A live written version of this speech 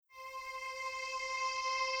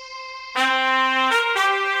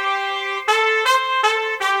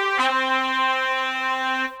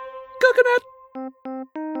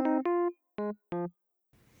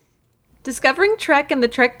Discovering Trek and the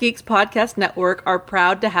Trek Geeks Podcast Network are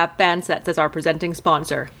proud to have Fansets as our presenting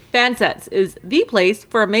sponsor. Fansets is the place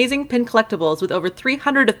for amazing pin collectibles with over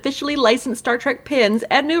 300 officially licensed Star Trek pins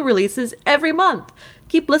and new releases every month.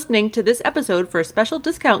 Keep listening to this episode for a special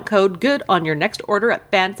discount code good on your next order at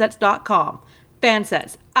fansets.com.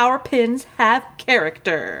 Fansets, our pins have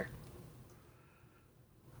character.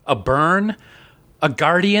 A burn, a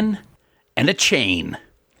guardian, and a chain.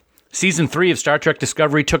 Season 3 of Star Trek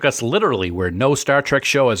Discovery took us literally where no Star Trek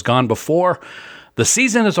show has gone before. The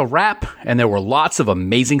season is a wrap, and there were lots of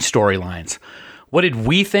amazing storylines. What did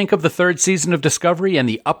we think of the third season of Discovery and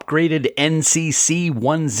the upgraded NCC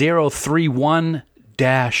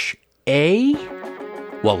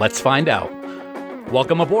 1031-A? Well, let's find out.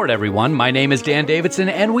 Welcome aboard, everyone. My name is Dan Davidson,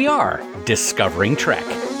 and we are Discovering Trek.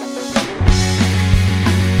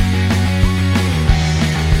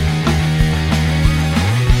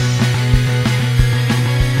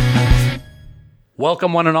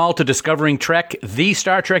 Welcome one and all to Discovering Trek, the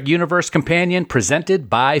Star Trek Universe Companion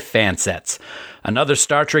presented by Fansets. Another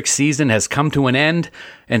Star Trek season has come to an end,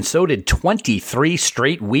 and so did 23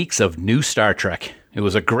 straight weeks of new Star Trek. It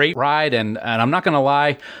was a great ride, and I'm not going to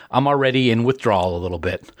lie, I'm already in withdrawal a little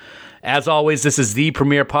bit. As always, this is the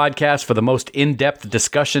premier podcast for the most in-depth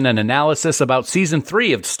discussion and analysis about Season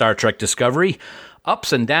 3 of Star Trek Discovery.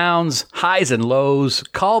 Ups and downs, highs and lows,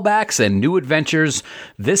 callbacks and new adventures,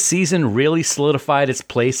 this season really solidified its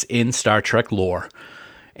place in Star Trek lore.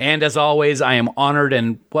 And as always, I am honored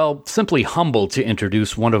and, well, simply humbled to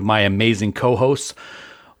introduce one of my amazing co-hosts.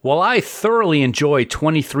 While I thoroughly enjoy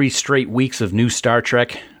 23 straight weeks of new Star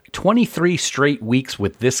Trek, 23 straight weeks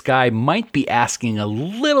with this guy might be asking a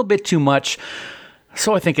little bit too much.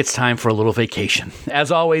 So I think it's time for a little vacation.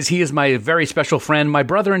 As always, he is my very special friend, my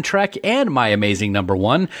brother in Trek, and my amazing number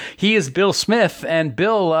one. He is Bill Smith. And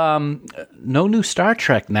Bill, no new Star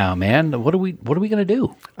Trek now, man. What are we going to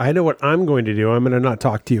do? I know what I'm going to do. I'm going to not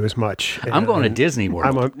talk to you as much. I'm going to Disney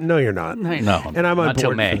World. No, you're not. No, and I'm on not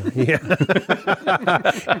till May. Yeah.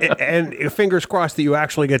 and fingers crossed that you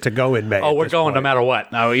actually get to go in May. Oh, we're going no matter what.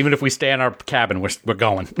 Now, even if we stay in our cabin, we're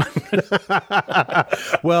going.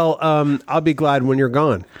 Well, I'll be glad when you're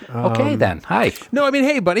gone. Okay, then. Hi. No, I mean,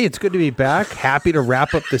 hey, buddy, it's good to be back. Happy to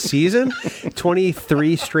wrap up the season.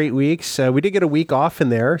 23 straight weeks. We did get a week off in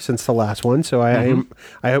there since the last one, so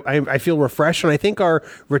I feel refreshed, and I think our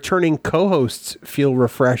returning co-hosts feel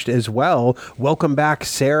refreshed as well. Welcome back,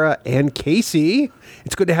 Sarah and Casey.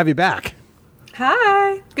 It's good to have you back.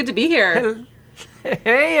 Hi. Good to be here.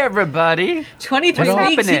 Hey, everybody. 23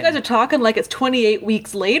 weeks. You guys are talking like it's 28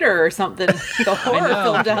 weeks later or something. Like a horror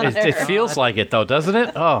film down there. It feels like it, though, doesn't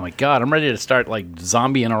it? Oh, my God. I'm ready to start, like,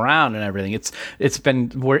 zombieing around and everything.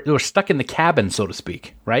 We're stuck in the cabin, so to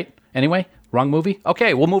speak, right? Anyway, wrong movie?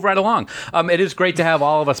 Okay, we'll move right along. It is great to have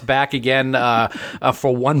all of us back again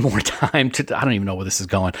for one more time. I don't even know where this is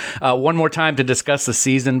going. One more time to discuss the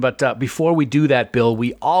season. But before we do that, Bill,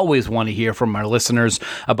 we always want to hear from our listeners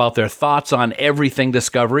about their thoughts on everything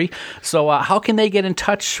Discovery. So how can they get in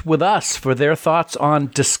touch with us for their thoughts on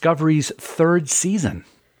Discovery's third season?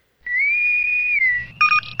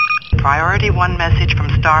 Priority 1 message from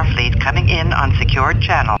Starfleet coming in on secured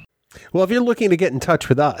channel. Well, if you're looking to get in touch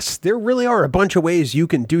with us, there really are a bunch of ways you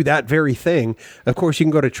can do that very thing. Of course, you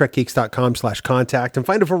can go to trekgeeks.com/contact and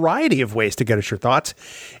find a variety of ways to get us your thoughts.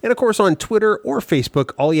 And of course, on Twitter or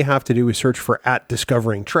Facebook, all you have to do is search for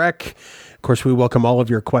 @DiscoveringTrek. Of course, we welcome all of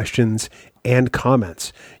your questions and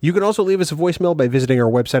comments. You can also leave us a voicemail by visiting our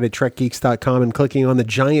website at trekgeeks.com and clicking on the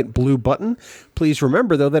giant blue button. Please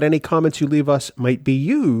remember, though, that any comments you leave us might be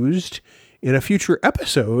used in a future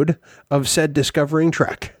episode of said Discovering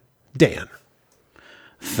Trek. Dan.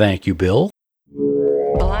 Thank you, Bill.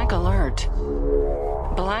 Black alert.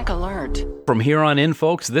 Black alert. From here on in,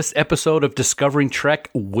 folks, this episode of Discovering Trek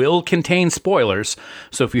will contain spoilers.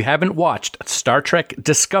 So if you haven't watched Star Trek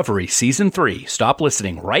Discovery Season 3, stop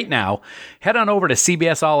listening right now. Head on over to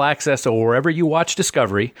CBS All Access or wherever you watch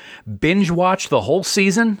Discovery. Binge watch the whole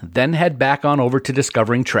season, then head back on over to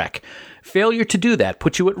Discovering Trek. Failure to do that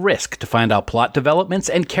puts you at risk to find out plot developments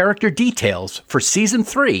and character details for Season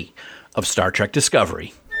 3 of Star Trek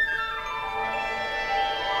Discovery.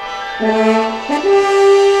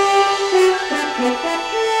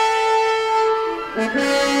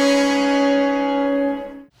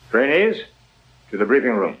 Trainees, to the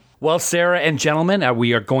briefing room. Well, Sarah and gentlemen,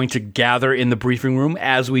 we are going to gather in the briefing room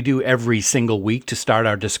as we do every single week to start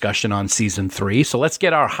our discussion on Season 3. So let's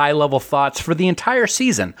get our high-level thoughts for the entire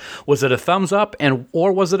season. Was it a thumbs up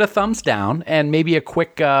or was it a thumbs down? And maybe a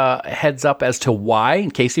quick heads up as to why.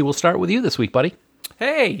 And Casey, we'll start with you this week, buddy.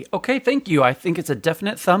 Hey, okay, thank you. I think it's a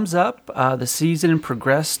definite thumbs up. The season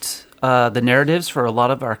progressed the narratives for a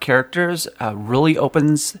lot of our characters, really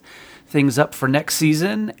opens things up for next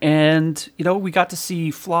season. And, we got to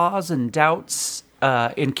see flaws and doubts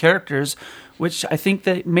in characters, which I think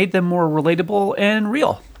that made them more relatable and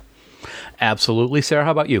real. Absolutely. Sarah,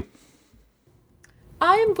 how about you?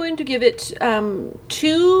 I am going to give it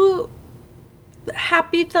 2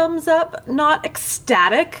 happy thumbs up, not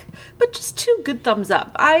ecstatic, but just 2 good thumbs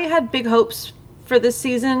up. I had big hopes for this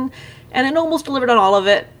season, and it almost delivered on all of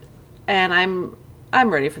it, and I'm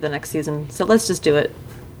ready for the next season, so let's just do it.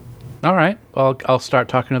 All right. Well, I'll start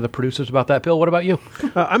talking to the producers about that. Bill, what about you?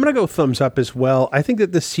 I'm going to go thumbs up as well. I think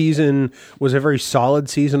that this season was a very solid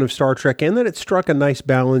season of Star Trek, and that it struck a nice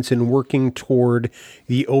balance in working toward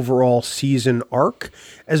the overall season arc,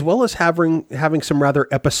 as well as having some rather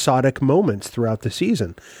episodic moments throughout the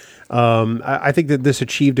season. I think that this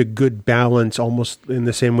achieved a good balance, almost in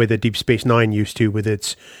the same way that Deep Space Nine used to with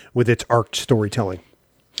its arc storytelling.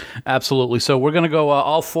 Absolutely. So we're going to go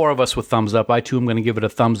all 4 of us with thumbs up. I, too, am going to give it a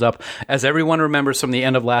thumbs up. As everyone remembers from the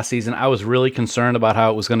end of last season, I was really concerned about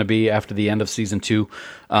how it was going to be after the end of season 2.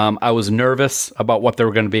 I was nervous about what they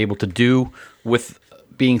were going to be able to do with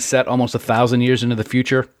being set almost 1,000 years into the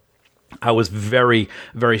future. I was very,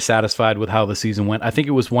 very satisfied with how the season went. I think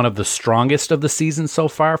it was one of the strongest of the seasons so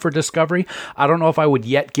far for Discovery. I don't know if I would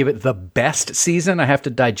yet give it the best season. I have to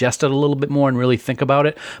digest it a little bit more and really think about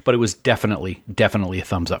it, but it was definitely a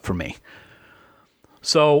thumbs up for me.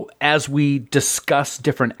 So as we discuss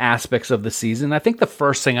different aspects of the season, I think the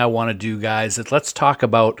first thing I want to do, guys, is let's talk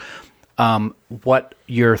about what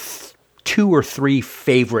your 2 or 3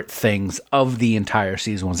 favorite things of the entire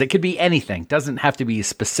season was. It could be anything. Doesn't have to be a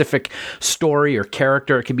specific story or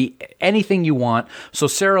character. It could be anything you want. So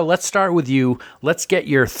Sarah, let's start with you. Let's get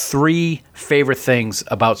your 3 favorite things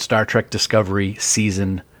about Star Trek Discovery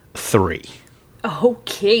Season 3.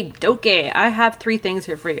 Okay. I have 3 things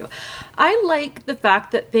here for you. I like the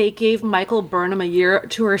fact that they gave Michael Burnham a year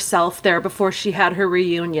to herself there before she had her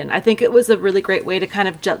reunion. I think it was a really great way to kind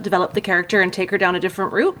of develop the character and take her down a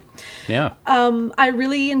different route. Yeah. I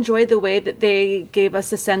really enjoyed the way that they gave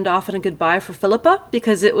us a send-off and a goodbye for Philippa,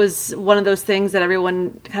 because it was one of those things that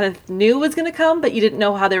everyone kind of knew was going to come, but you didn't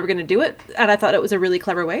know how they were going to do it. And I thought it was a really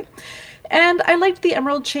clever way. And I liked the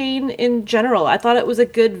Emerald Chain in general. I thought it was a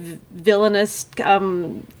good villainous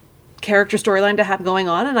character storyline to have going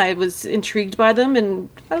on, and I was intrigued by them. And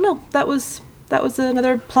I don't know, that was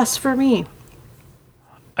another plus for me.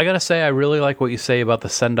 I gotta say, I really like what you say about the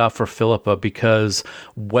send-off for Philippa, because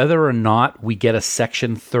whether or not we get a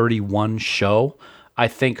Section 31 show, I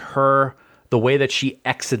think the way that she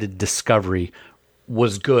exited Discovery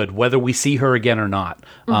was good, whether we see her again or not.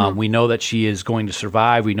 Mm-hmm. We know that she is going to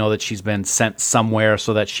survive. We know that she's been sent somewhere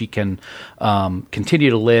so that she can continue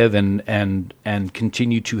to live and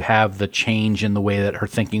continue to have the change in the way that her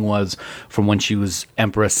thinking was from when she was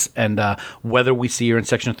Empress. And whether we see her in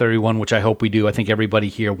Section 31, which I hope we do, I think everybody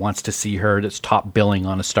here wants to see her. It's top billing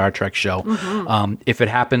on a Star Trek show. Mm-hmm. If it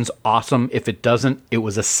happens, awesome. If it doesn't, it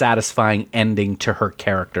was a satisfying ending to her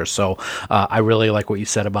character. So I really like what you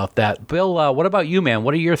said about that. Bill, what about you, man?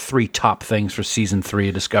 What are your 3 top things for Season 3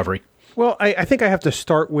 of Discovery? Well, I think I have to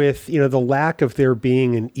start with, the lack of there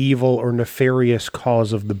being an evil or nefarious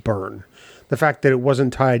cause of the burn. The fact that it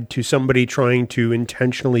wasn't tied to somebody trying to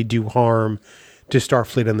intentionally do harm to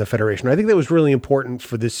Starfleet and the Federation. I think that was really important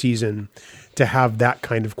for this season to have that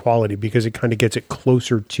kind of quality, because it kind of gets it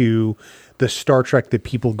closer to the Star Trek that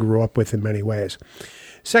people grew up with in many ways.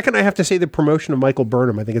 Second, I have to say the promotion of Michael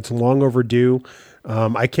Burnham. I think it's long overdue.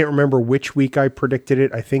 I can't remember which week I predicted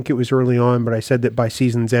it. I think it was early on, but I said that by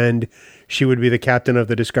season's end, she would be the captain of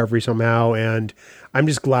the Discovery somehow, and I'm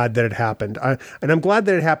just glad that it happened. And I'm glad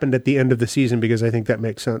that it happened at the end of the season, because I think that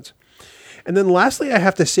makes sense. And then lastly, I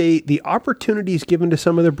have to say the opportunities given to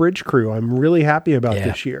some of the bridge crew, I'm really happy about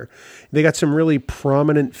this year. They got some really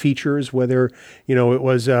prominent features, whether, it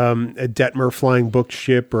was a Detmer flying book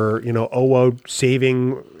ship, or, Owo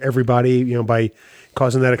saving everybody, by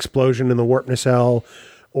causing that explosion in the warp nacelle,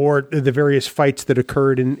 or the various fights that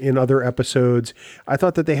occurred in other episodes. I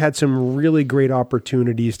thought that they had some really great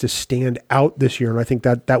opportunities to stand out this year, and I think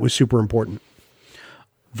that was super important.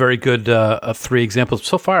 Very good 3 examples.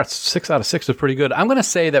 So far, 6 out of 6 is pretty good. I'm going to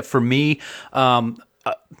say that for me,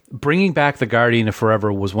 bringing back the Guardian of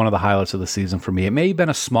Forever was one of the highlights of the season for me. It may have been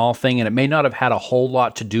a small thing, and it may not have had a whole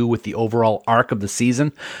lot to do with the overall arc of the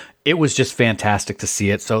season. It was just fantastic to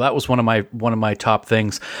see it. So that was one of my top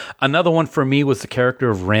things. Another one for me was the character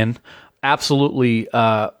of Rin. Absolutely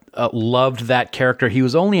loved that character. He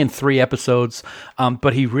was only in 3 episodes,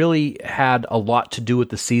 but he really had a lot to do with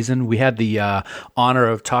the season. We had the honor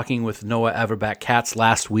of talking with Noah Averbach-Katz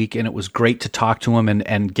last week, and it was great to talk to him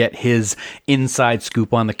and get his inside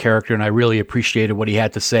scoop on the character, and I really appreciated what he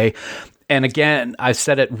had to say. And again, I've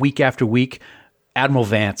said it week after week, Admiral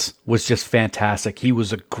Vance was just fantastic. He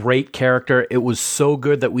was a great character. It was so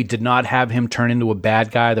good that we did not have him turn into a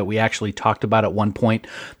bad guy that we actually talked about at one point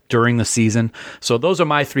during the season. So those are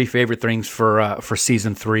my 3 favorite things for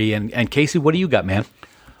season 3. And Casey, what do you got, man?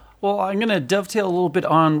 Well, I'm going to dovetail a little bit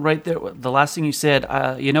on right there. The last thing you said,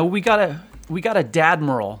 we got a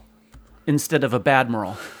Dadmiral instead of a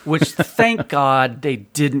Badmiral, which thank God they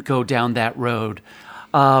didn't go down that road.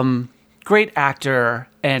 Great actor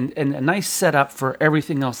and a nice setup for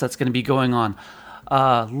everything else that's going to be going on.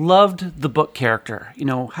 Loved the book character,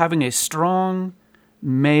 having a strong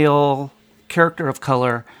male character of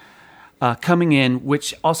color coming in,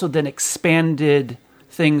 which also then expanded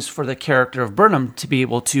things for the character of Burnham to be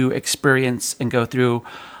able to experience and go through.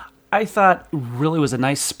 I thought really was a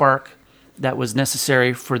nice spark that was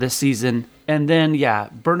necessary for this season. And then,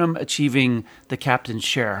 Burnham achieving the captain's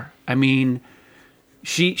share. I mean,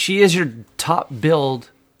 she is your top billed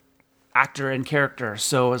actor and character.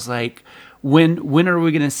 So it's like, when are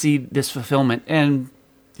we going to see this fulfillment? And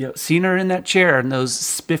seeing her in that chair and those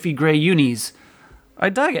spiffy gray unis, I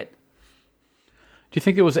dug it. Do you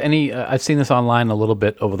think there was any? I've seen this online a little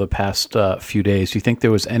bit over the past few days. Do you think there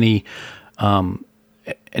was anything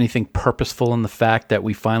purposeful in the fact that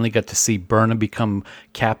we finally got to see Burnham become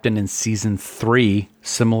captain in season 3,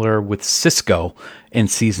 similar with Sisko in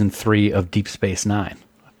season 3 of Deep Space Nine?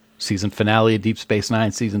 Season finale of Deep Space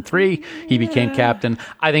Nine, season 3, he became captain.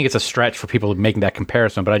 I think it's a stretch for people making that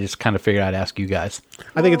comparison, but I just kind of figured I'd ask you guys.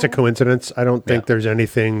 I think it's a coincidence. I don't think there's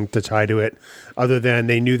anything to tie to it other than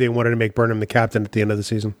they knew they wanted to make Burnham the captain at the end of the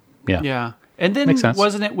season. Yeah. And then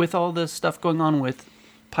wasn't it with all the stuff going on with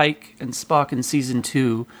Pike and Spock in season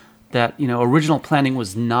 2 that, original planning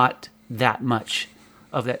was not that much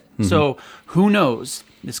of it. Mm-hmm. So who knows?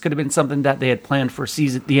 This could have been something that they had planned for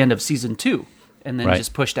the end of season 2. And then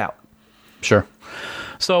just pushed out. Sure.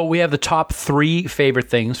 So we have the top 3 favorite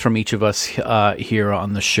things from each of us here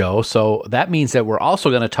on the show. So that means that we're also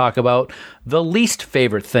going to talk about the least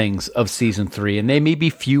favorite things of season 3. And they may be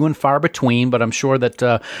few and far between, but I'm sure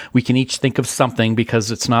that we can each think of something because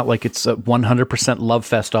it's not like it's a 100% love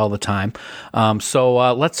fest all the time.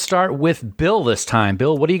 So let's start with Bill this time.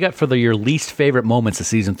 Bill, what do you got for your least favorite moments of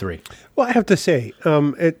season 3? Well, I have to say,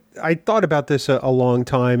 I thought about this a long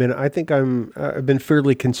time, and I think I've been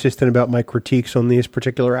fairly consistent about my critiques on these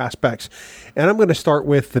particular aspects. And I'm going to start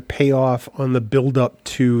with the payoff on the build-up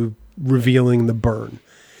to revealing the burn.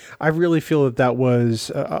 I really feel that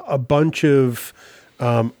was a bunch of,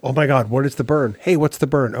 oh my God, what is the burn? Hey, what's the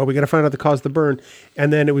burn? Oh, we got to find out the cause of the burn.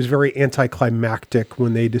 And then it was very anticlimactic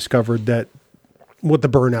when they discovered that what the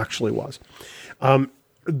burn actually was.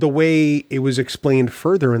 The way it was explained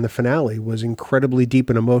further in the finale was incredibly deep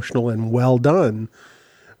and emotional and well done.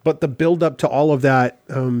 But the build up to all of that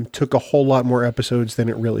took a whole lot more episodes than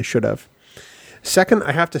it really should have. Second,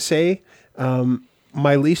 I have to say, one of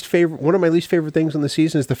my least favorite things on the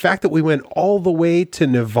season is the fact that we went all the way to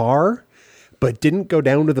Navarre, but didn't go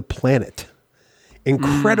down to the planet.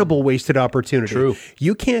 Incredible wasted opportunity. True.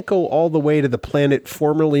 You can't go all the way to the planet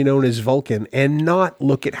formerly known as Vulcan and not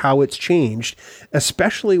look at how it's changed,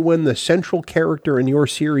 especially when the central character in your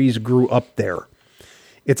series grew up there.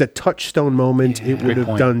 It's a touchstone moment. It would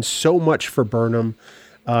have done so much for Burnham,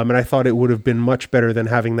 and I thought it would have been much better than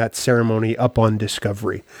having that ceremony up on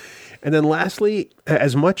Discovery. And then lastly,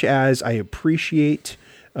 as much as I appreciate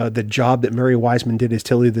the job that Mary Wiseman did as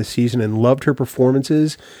Tilly this season and loved her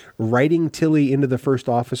performances, writing Tilly into the first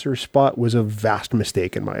officer spot was a vast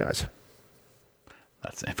mistake in my eyes.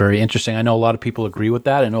 That's very interesting. I know a lot of people agree with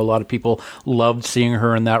that. I know a lot of people loved seeing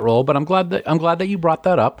her in that role, but I'm glad that you brought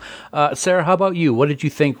that up. Sarah, how about you? What did you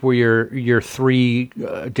think were your 3,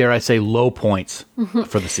 dare I say, low points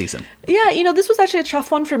for the season? Yeah, this was actually a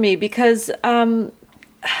tough one for me because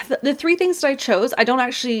the 3 things that I chose, I don't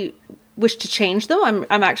actually wish to change them.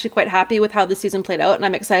 I'm actually quite happy with how the season played out, and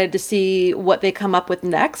I'm excited to see what they come up with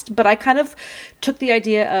next. But I kind of took the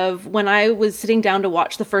idea of when I was sitting down to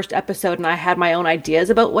watch the first episode and I had my own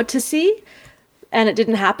ideas about what to see, and it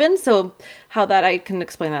didn't happen. So how that I can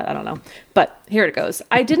explain that, I don't know. But here it goes.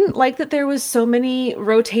 I didn't like that there was so many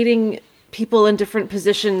rotating people in different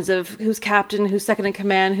positions of who's captain, who's second in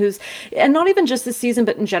command, and not even just this season,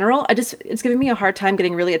 but in general, it's giving me a hard time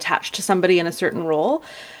getting really attached to somebody in a certain role.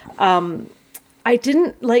 I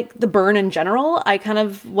didn't like the burn in general. I kind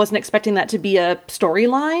of wasn't expecting that to be a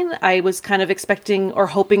storyline. I was kind of expecting or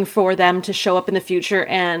hoping for them to show up in the future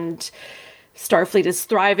and Starfleet is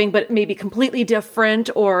thriving, but maybe completely different,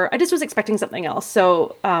 or I just was expecting something else.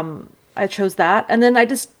 So I chose that. And then I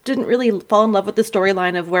just didn't really fall in love with the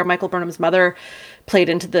storyline of where Michael Burnham's mother played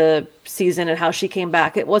into the season and how she came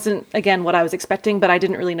back. It wasn't, again, what I was expecting, but I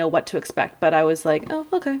didn't really know what to expect. But I was like, oh,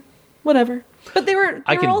 okay, whatever. But they were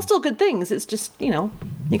all still good things. It's just, you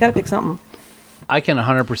got to pick something. I can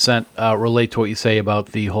 100% relate to what you say about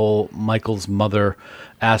the whole Michael's mother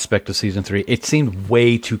aspect of season 3. It seemed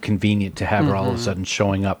way too convenient to have her all of a sudden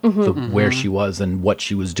showing up where she was and what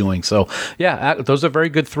she was doing. So, yeah, those are very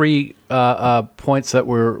good 3 points that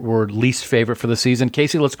were least favorite for the season.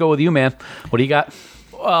 Casey, let's go with you, man. What do you got?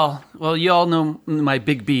 Well, you all know my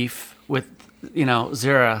big beef with,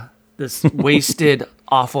 Zara, this wasted,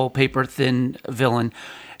 awful, paper-thin villain.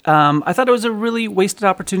 I thought it was a really wasted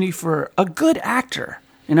opportunity for a good actor.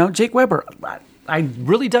 Jake Weber. I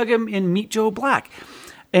really dug him in Meet Joe Black.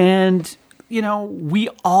 And, we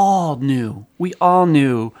all knew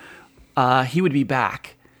he would be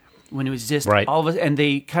back when it was just all of us. And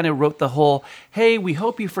they kind of wrote the whole, hey, we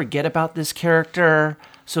hope you forget about this character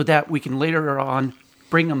so that we can later on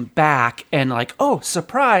bring him back and like, oh,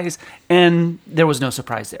 surprise. And there was no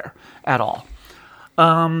surprise there at all.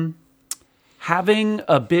 Having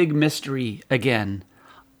a big mystery again,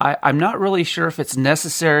 I'm not really sure if it's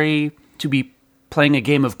necessary to be playing a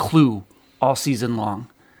game of Clue all season long.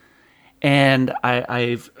 And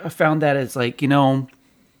I've found that it's like,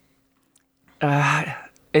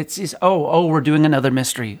 it's just, we're doing another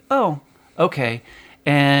mystery. Oh, okay.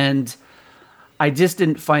 And I just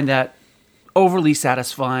didn't find that overly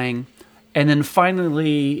satisfying. And then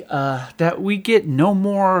finally, that we get no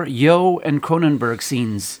more Yo and Cronenberg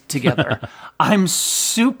scenes together. I'm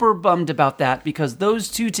super bummed about that because those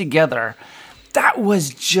two together, that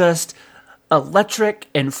was just electric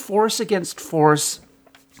and force against force.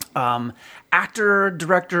 Actor,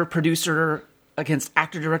 director, producer against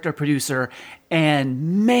actor, director, producer.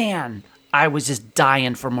 And man, I was just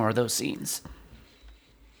dying for more of those scenes.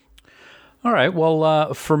 All right.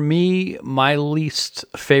 Well, for me, my least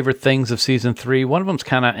favorite things of season 3, one of them's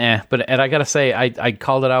kind of and I got to say, I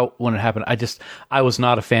called it out when it happened. I was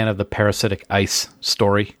not a fan of the parasitic ice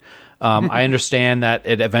story. I understand that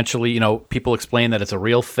it eventually, people explain that it's a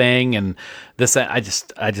real thing, and this,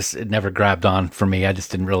 it never grabbed on for me. I just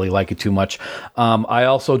didn't really like it too much. I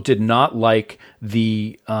also did not like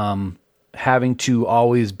the having to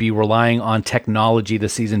always be relying on technology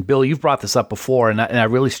this season. Bill, you've brought this up before, and I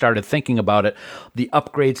really started thinking about it. The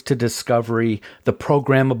upgrades to Discovery, the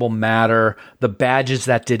programmable matter, the badges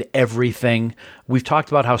that did everything. We've talked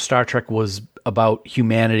about how Star Trek was about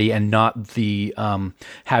humanity and not the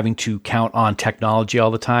having to count on technology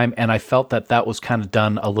all the time. And I felt that was kind of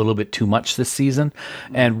done a little bit too much this season.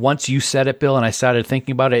 And once you said it, Bill, and I started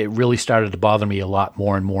thinking about it, it really started to bother me a lot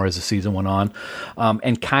more and more as the season went on.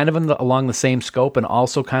 And kind of along the same scope, and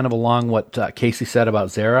also kind of along what Casey said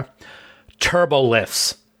about Zara, turbo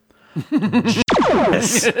lifts.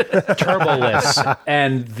 Turbo lifts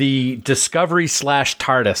and the Discovery /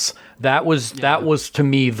 TARDIS. That was to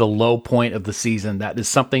me the low point of the season. That is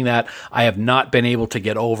something that I have not been able to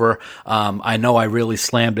get over. I know I really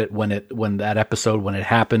slammed it when it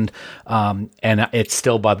happened, and it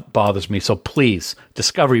still bothers me. So please,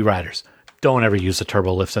 Discovery writers, don't ever use the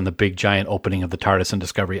turbo lifts and the big giant opening of the TARDIS in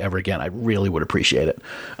Discovery ever again. I really would appreciate it.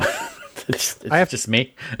 It's just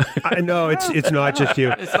me. I know it's not just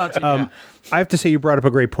you. It's not you. I have to say you brought up a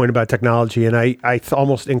great point about technology, and I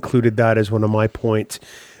almost included that as one of my points.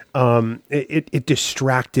 It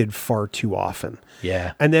distracted far too often.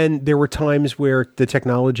 Yeah. And then there were times where the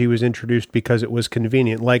technology was introduced because it was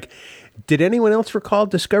convenient. Like, did anyone else recall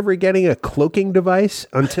Discovery getting a cloaking device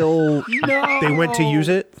until they went to use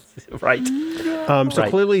it? Right. So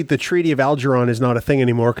clearly the Treaty of Algernon is not a thing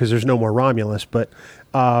anymore because there's no more Romulus, but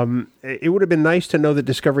it would have been nice to know that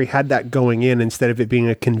Discovery had that going in instead of it being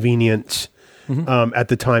a convenience at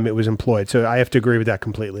the time it was employed. So I have to agree with that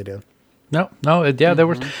completely, Dan. No, yeah, there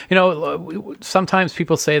was, sometimes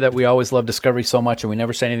people say that we always love Discovery so much and we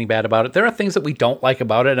never say anything bad about it. There are things that we don't like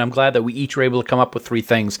about it, and I'm glad that we each were able to come up with 3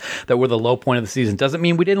 things that were the low point of the season. Doesn't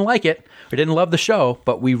mean we didn't like it, we didn't love the show,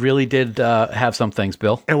 but we really did have some things,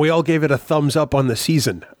 Bill. And we all gave it a thumbs up on the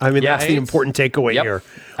season. I mean, that's the important takeaway here.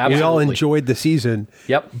 Absolutely. We all enjoyed the season,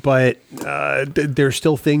 but there's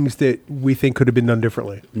still things that we think could have been done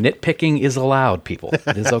differently. Nitpicking is allowed, people.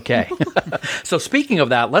 It is okay. So speaking of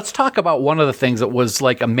that, let's talk about about one of the things that was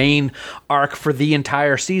like a main arc for the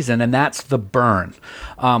entire season, and that's the burn.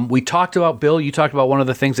 We talked about, Bill, you talked about one of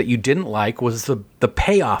the things that you didn't like was the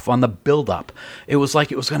payoff on the buildup. It was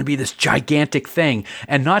like it was going to be this gigantic thing.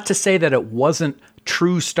 And not to say that it wasn't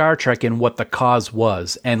true Star Trek in what the cause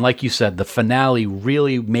was. And like you said, the finale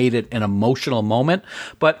really made it an emotional moment.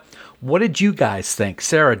 But what did you guys think?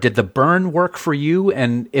 Sarah, did the burn work for you?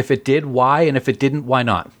 And if it did, why? And if it didn't, why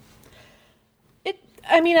not?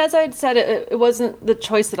 As I'd said, it wasn't the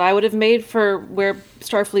choice that I would have made for where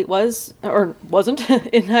Starfleet was or wasn't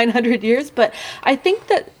in 900 years. But I think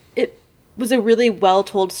that it was a really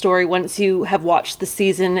well-told story once you have watched the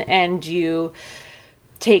season and you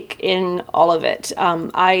take in all of it.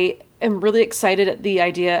 I am really excited at the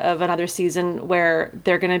idea of another season where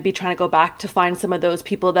they're going to be trying to go back to find some of those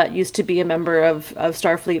people that used to be a member of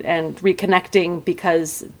Starfleet and reconnecting,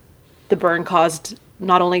 because the burn caused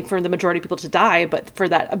not only for the majority of people to die, but for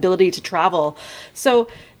that ability to travel. So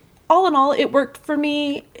all in all, it worked for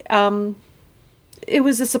me. It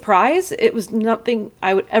was a surprise. It was nothing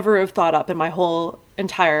I would ever have thought up in my whole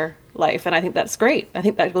entire life. And I think that's great. I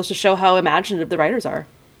think that goes to show how imaginative the writers are.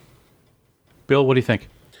 Bill, what do you think?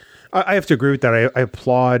 I have to agree with that. I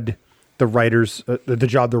applaud the writers, the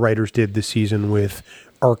job the writers did this season with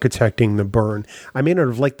architecting the burn. I may not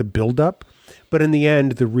have liked the buildup, but in the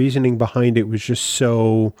end, the reasoning behind it was just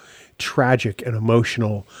so tragic and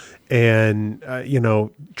emotional and,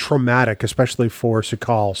 traumatic, especially for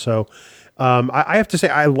Su'Kal. So I have to say,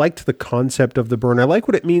 I liked the concept of the burn. I like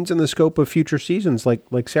what it means in the scope of future seasons,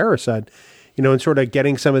 like Sarah said, and sort of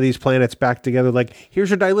getting some of these planets back together. Like, here's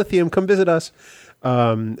your dilithium, come visit us.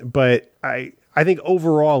 But I think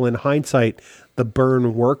overall, in hindsight, the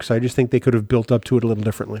burn works. I just think they could have built up to it a little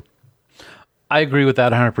differently. I agree with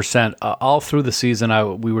that 100%. All through the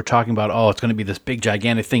season, we were talking about, it's going to be this big,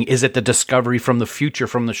 gigantic thing. Is it the discovery from the future,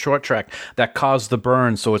 from the short trek, that caused the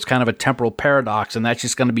burn? So it's kind of a temporal paradox, and that's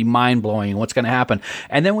just going to be mind-blowing. What's going to happen?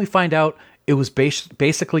 And then we find out it was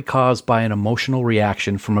basically caused by an emotional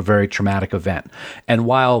reaction from a very traumatic event. And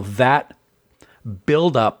while that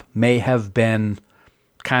buildup may have been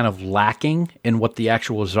kind of lacking in what the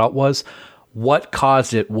actual result was, what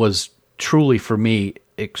caused it was truly, for me,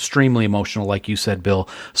 extremely emotional, like you said, Bill.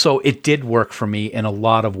 So it did work for me in a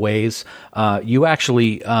lot of ways. You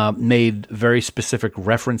actually made very specific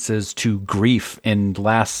references to grief in the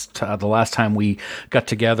last time we got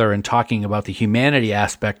together and talking about the humanity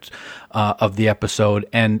aspect of the episode,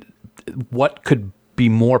 and what could be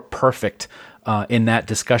more perfect in that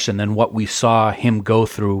discussion than what we saw him go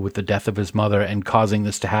through with the death of his mother and causing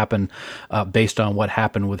this to happen based on what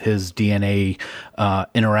happened with his DNA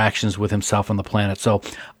interactions with himself on the planet. So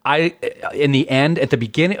in the end, at the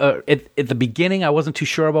beginning, I wasn't too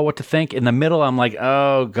sure about what to think. In the middle, I'm like,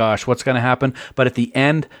 oh gosh, what's going to happen? But at the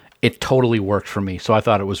end, it totally worked for me. So I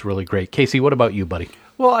thought it was really great. Casey, what about you, buddy?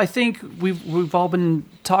 Well, I think we've all been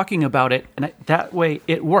talking about it, and that way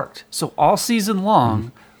it worked. So all season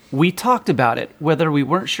long, we talked about it, whether we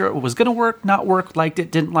weren't sure it was going to work, not work, liked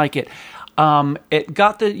it, didn't like it. It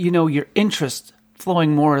got your interest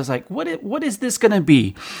flowing more as like, what is this going to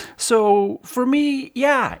be? So for me,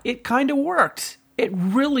 yeah, it kind of worked. It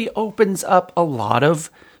really opens up a lot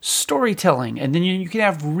of storytelling, and then you can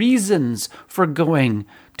have reasons for going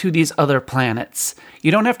to these other planets.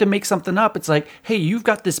 You don't have to make something up. It's like, hey, you've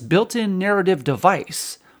got this built-in narrative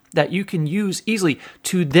device that you can use easily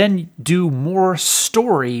to then do more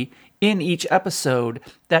story in each episode.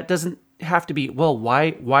 That doesn't have to be, well,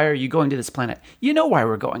 why are you going to this planet? You know why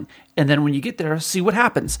we're going. And then when you get there, see what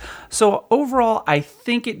happens. So overall, I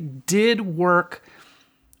think it did work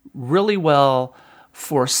really well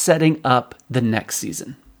for setting up the next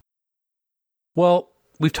season. Well,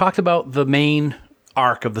 we've talked about the main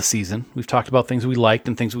arc of the season. We've talked about things we liked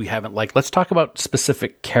and things we haven't liked. Let's talk about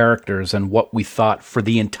specific characters and what we thought for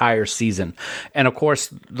the entire season. And of course,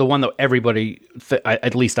 the one that everybody,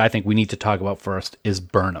 at least I think we need to talk about first, is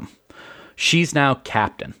Burnham. She's now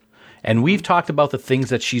captain. And we've talked about the things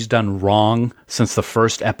that she's done wrong since the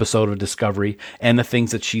first episode of Discovery and the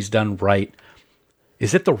things that she's done right.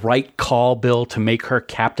 Is it the right call, Bill, to make her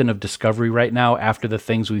captain of Discovery right now after the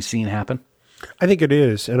things we've seen happen? I think it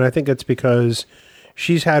is. And I think it's because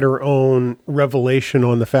she's had her own revelation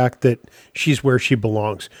on the fact that she's where she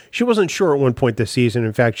belongs. She wasn't sure at one point this season.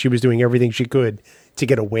 In fact, she was doing everything she could to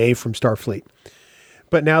get away from Starfleet.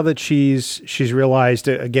 But now that she's realized,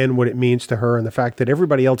 again, what it means to her and the fact that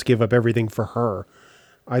everybody else gave up everything for her,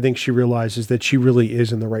 I think she realizes that she really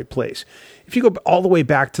is in the right place. If you go all the way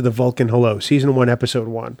back to the Vulcan Hello, season 1, episode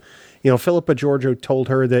 1, Philippa Georgiou told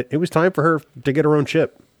her that it was time for her to get her own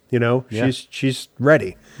ship. You know, she's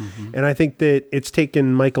ready. And I think that it's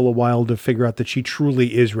taken Michael a while to figure out that she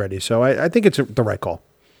truly is ready. So I think it's the right call.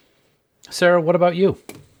 Sarah, what about you?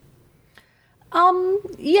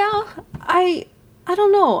 Yeah, I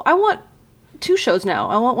don't know. I want 2 shows now.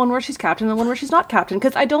 I want one where she's captain and one where she's not captain,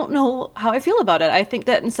 because I don't know how I feel about it. I think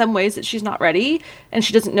that in some ways that she's not ready and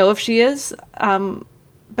she doesn't know if she is.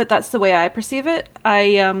 But that's the way I perceive it.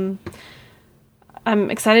 I'm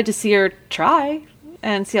excited to see her try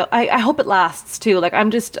and see how, I hope it lasts too. Like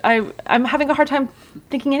I'm having a hard time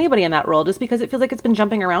thinking anybody in that role just because it feels like it's been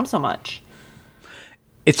jumping around so much.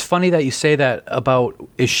 It's funny that you say that about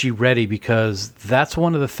is she ready, because that's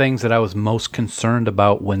one of the things that I was most concerned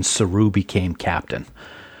about when Saru became captain.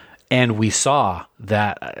 And we saw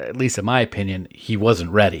that, at least in my opinion, he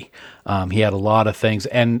wasn't ready. He had a lot of things,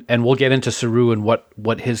 and we'll get into Saru and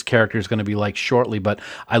what his character is going to be like shortly. But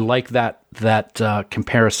I like that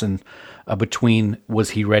comparison between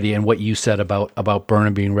was he ready and what you said about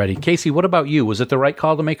Burnham being ready. Casey, what about you? Was it the right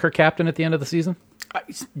call to make her captain at the end of the season?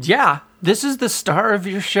 Yeah, this is the star of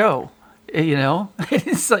your show. You know,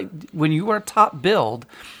 it's like when you are top billed.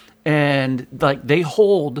 And like they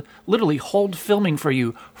literally hold filming for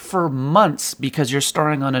you for months because you're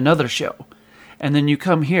starring on another show. And then you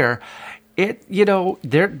come here,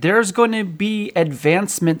 there's going to be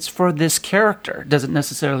advancements for this character. Doesn't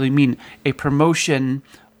necessarily mean a promotion,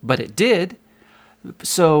 but it did.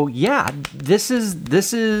 So yeah, this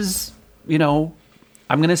is,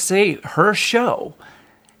 I'm going to say her show.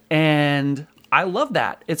 And I love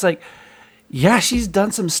that. It's like, yeah, she's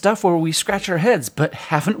done some stuff where we scratch our heads, but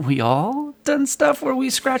haven't we all done stuff where we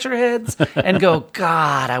scratch our heads and go,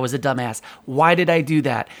 God, I was a dumbass. Why did I do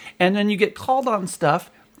that? And then you get called on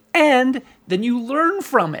stuff, and then you learn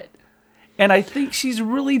from it. And I think she's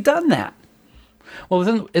really done that.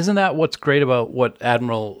 Well, isn't that what's great about what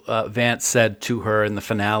Admiral Vance said to her in the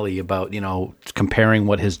finale about, comparing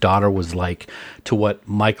what his daughter was like to what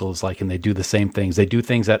Michael's like, and they do the same things. They do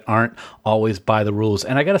things that aren't always by the rules.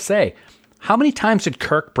 And I got to say, how many times did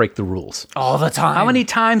Kirk break the rules? All the time. How many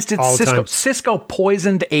times did Cisco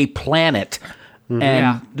poisoned a planet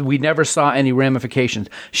and we never saw any ramifications?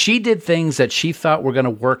 She did things that she thought were going to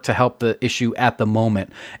work to help the issue at the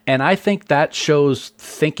moment. And I think that shows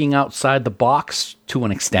thinking outside the box to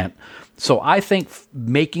an extent. So I think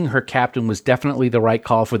making her captain was definitely the right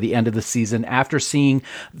call for the end of the season after seeing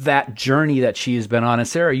that journey that she has been on. And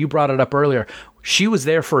Sarah, you brought it up earlier. She was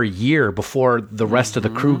there for a year before the rest of the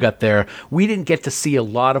crew got there. We didn't get to see a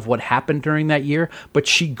lot of what happened during that year, but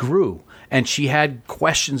she grew and she had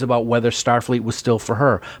questions about whether Starfleet was still for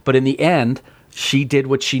her. But in the end, she did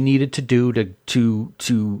what she needed to do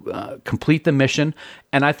to complete the mission,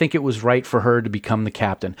 and I think it was right for her to become the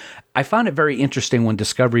captain. I found it very interesting when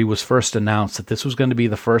Discovery was first announced that this was going to be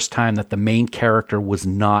the first time that the main character was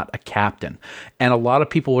not a captain. And a lot of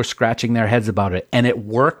people were scratching their heads about it, and it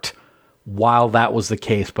worked while that was the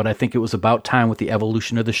case, but I think it was about time with the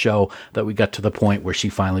evolution of the show that we got to the point where she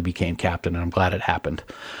finally became captain, and I'm glad it happened.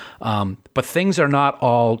 But things are not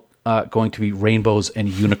all going to be rainbows and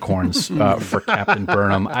unicorns for Captain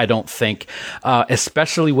Burnham, I don't think,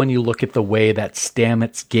 especially when you look at the way that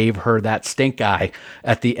Stamets gave her that stink eye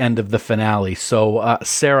at the end of the finale. So,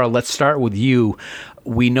 Sarah, let's start with you.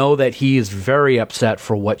 We know that he is very upset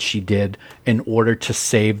for what she did in order to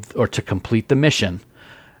save or to complete the mission.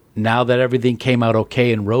 Now that everything came out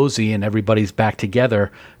okay and rosy and everybody's back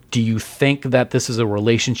together, do you think that this is a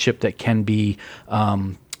relationship that can be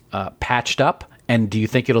patched up? And do you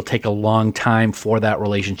think it'll take a long time for that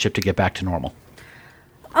relationship to get back to normal?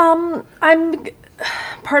 Part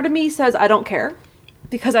of me says I don't care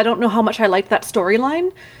because I don't know how much I like that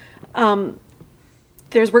storyline.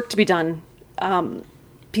 There's work to be done.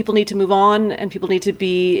 People need to move on, and people need to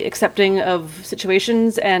be accepting of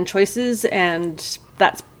situations and choices, and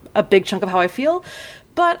that's a big chunk of how I feel.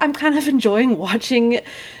 But I'm kind of enjoying watching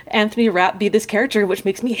Anthony Rapp be this character, which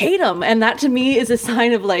makes me hate him. And that to me is a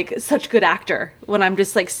sign of like such good actor when I'm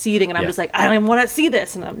just like seething and I'm just like, I don't even want to see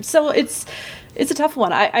this. And so it's a tough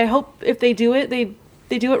one. I hope if they do it,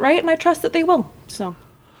 they do it right. And I trust that they will. So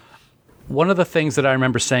one of the things that I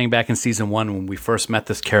remember saying back in season 1 when we first met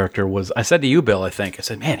this character was, I said to you, Bill, I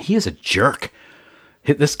said, man, he is a jerk.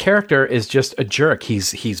 This character is just a jerk.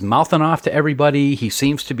 He's mouthing off to everybody. He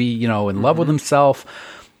seems to be, in love with himself.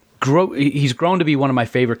 He's grown to be one of my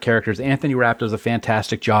favorite characters. Anthony Rapp does a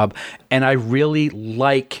fantastic job, and I really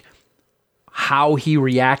like how he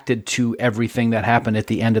reacted to everything that happened at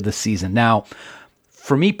the end of the season. Now,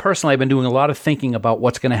 for me personally, I've been doing a lot of thinking about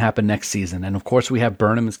what's going to happen next season, and of course, we have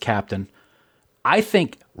Burnham as captain. I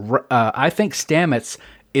think Stamets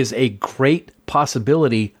is a great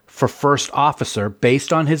possibility for first officer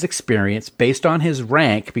based on his experience, based on his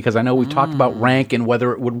rank, because I know we've talked about rank and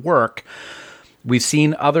whether it would work. We've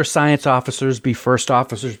seen other science officers be first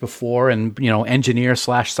officers before, and,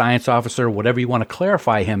 engineer/science officer, whatever you want to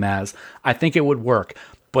clarify him as. I think it would work,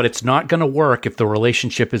 but it's not going to work if the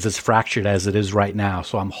relationship is as fractured as it is right now.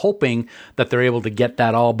 So I'm hoping that they're able to get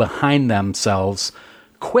that all behind themselves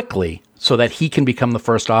quickly so that he can become the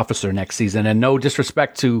first officer next season. And no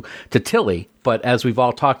disrespect to Tilly, but as we've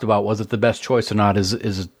all talked about, was it the best choice or not is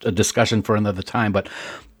a discussion for another time. But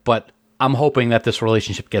I'm hoping that this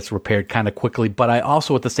relationship gets repaired kind of quickly. But I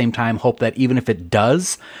also at the same time hope that even if it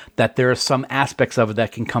does, that there are some aspects of it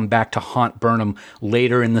that can come back to haunt Burnham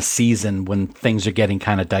later in the season when things are getting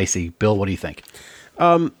kind of dicey. Bill, what do you think?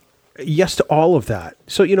 Yes to all of that.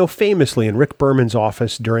 So, famously in Rick Berman's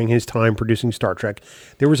office during his time producing Star Trek,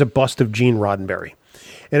 there was a bust of Gene Roddenberry.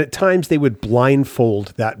 And at times they would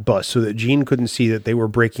blindfold that bust so that Gene couldn't see that they were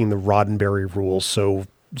breaking the Roddenberry rules so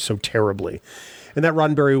terribly. And that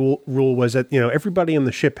Roddenberry rule was that, everybody on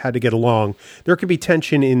the ship had to get along. There could be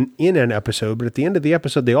tension in an episode, but at the end of the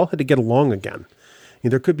episode, they all had to get along again.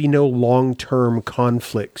 There could be no long-term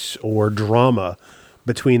conflicts or drama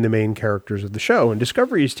between the main characters of the show. And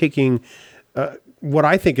Discovery is taking what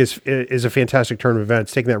I think is a fantastic turn of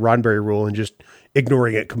events, taking that Roddenberry rule and just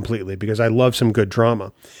ignoring it completely, because I love some good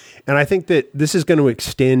drama. And I think that this is going to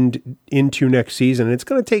extend into next season. And it's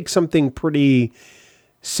going to take something pretty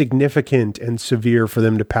significant and severe for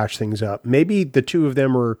them to patch things up. Maybe the two of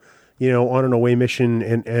them are, on an away mission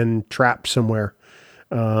and trapped somewhere.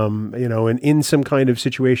 And in some kind of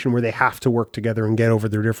situation where they have to work together and get over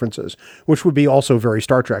their differences, which would be also very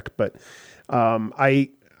Star Trek. But I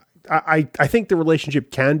think the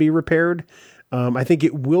relationship can be repaired. I think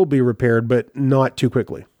it will be repaired, but not too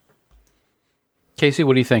quickly. Casey,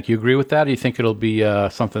 what do you think? You agree with that? Or do you think it'll be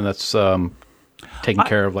something that's taken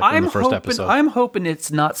care of in the first episode? I'm hoping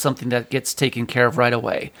it's not something that gets taken care of right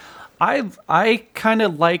away. I kind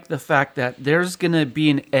of like the fact that there's going to be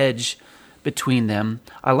an edge between them.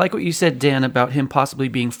 I like what you said, Dan, about him possibly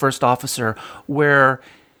being first officer, where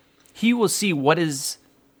he will see what is,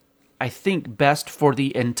 I think, best for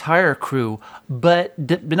the entire crew, but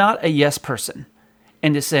not a yes person.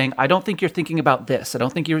 And just saying, I don't think you're thinking about this. I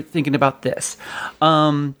don't think you're thinking about this.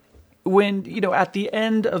 When, at the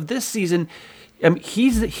end of this season,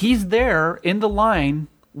 he's there in the line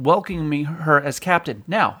welcoming her as captain.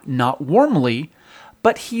 Now, not warmly,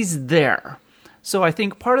 but he's there. So I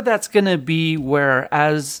think part of that's going to be where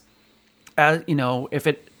as if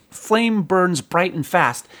it flame burns bright and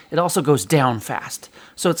fast, it also goes down fast.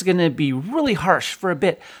 So it's going to be really harsh for a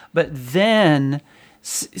bit. But then,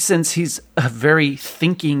 since he's a very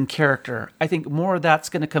thinking character, I think more of that's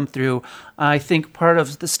going to come through. I think part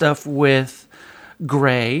of the stuff with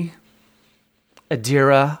Gray,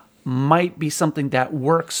 Adira, might be something that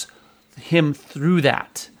works him through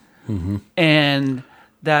that. Mm-hmm. And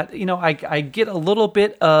that, I get a little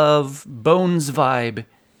bit of Bones vibe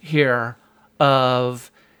here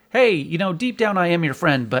of, hey, deep down I am your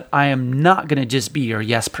friend, but I am not going to just be your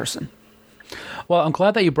yes person. Well, I'm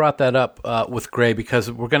glad that you brought that up with Gray,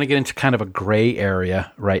 because we're going to get into kind of a gray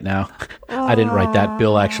area right now. I didn't write that.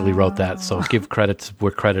 Bill actually wrote that, so give credit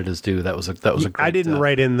where credit is due. That was a great I didn't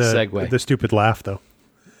write in segue. The stupid laugh, though.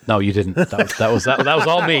 No, you didn't. That was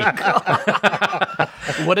all me.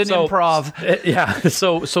 What an improv! Yeah.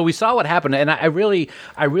 So we saw what happened, and I really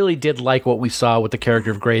did like what we saw with the character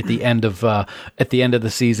of Gray at the end of the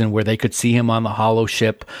season, where they could see him on the holo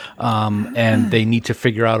ship, and they need to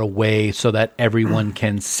figure out a way so that everyone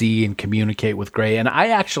can see and communicate with Gray. And I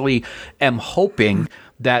actually am hoping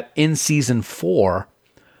that in season 4,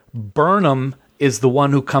 Burnham is the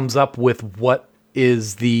one who comes up with what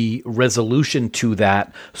is the resolution to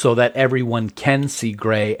that, so that everyone can see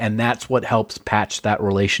Gray, and that's what helps patch that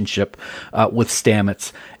relationship with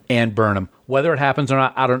Stamets and Burnham. Whether it happens or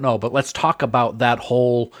not, I don't know, but let's talk about that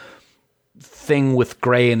whole thing with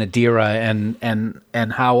Gray and Adira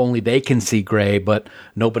and how only they can see Gray, but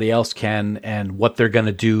nobody else can, and what they're going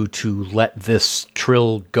to do to let this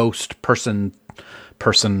Trill ghost person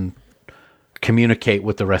communicate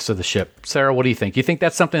with the rest of the ship. Sarah, what do you think? You think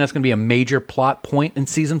that's something that's going to be a major plot point in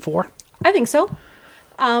season 4? I think so.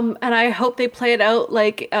 And I hope they play it out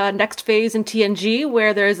like next phase in TNG,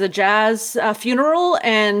 where there's a jazz funeral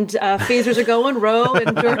and phasers are going, Ro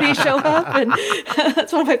and Geordi show up, and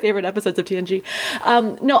that's one of my favorite episodes of TNG.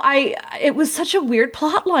 It was such a weird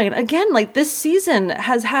plot line. Again, like, this season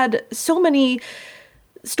has had so many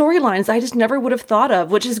storylines I just never would have thought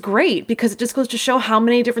of, which is great, because it just goes to show how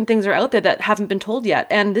many different things are out there that haven't been told yet.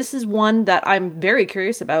 And this is one that I'm very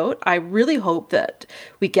curious about. I really hope that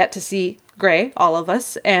we get to see Gray, all of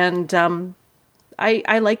us, and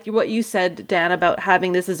I like what you said, Dan, about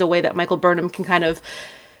having this as a way that Michael Burnham can kind of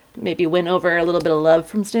maybe win over a little bit of love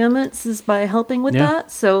from Stamets is by helping with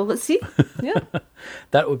that. So let's see. Yeah.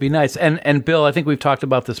 That would be nice. And Bill, I think we've talked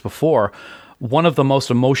about this before. One of the most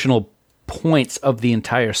emotional points of the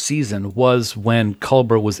entire season was when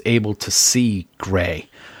Culber was able to see Gray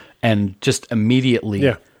and just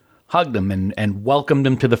immediately hugged him and welcomed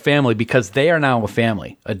him to the family, because they are now a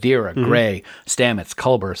family. Adira, Gray, Stamets,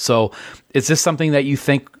 Culber. So is this something that you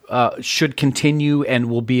think should continue and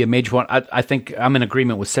will be a major one? I think I'm in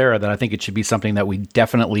agreement with Sarah that I think it should be something that we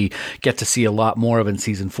definitely get to see a lot more of in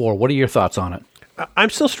season 4. What are your thoughts on it? I'm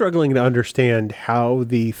still struggling to understand how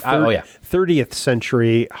the 30th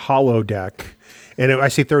century holodeck, and I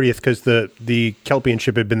say 30th because the Kelpian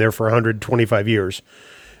ship had been there for 125 years.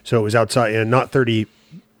 So it was outside, and not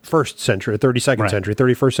 31st century, 32nd century,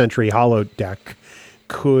 31st century holodeck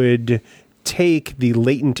could take the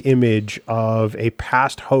latent image of a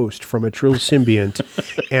past host from a Trill symbiont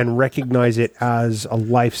and recognize it as a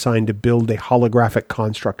life sign to build a holographic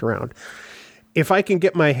construct around. If I can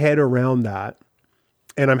get my head around that,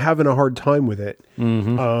 and I'm having a hard time with it,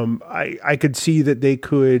 I could see that they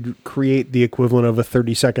could create the equivalent of a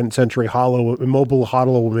 32nd century mobile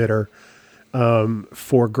holo emitter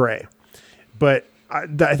for Gray. But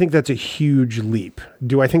I think that's a huge leap.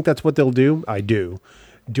 Do I think that's what they'll do? I do.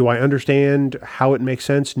 Do I understand how it makes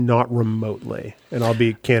sense? Not remotely. And I'll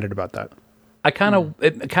be candid about that. It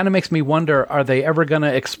kind of makes me wonder, are they ever going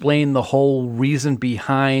to explain the whole reason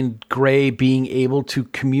behind Gray being able to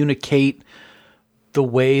communicate the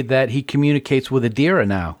way that he communicates with Adira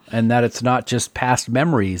now, and that it's not just past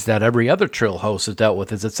memories that every other Trill host has dealt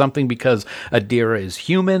with? Is it something because Adira is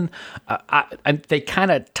human? They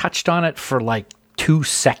kind of touched on it for like 2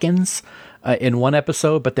 seconds in one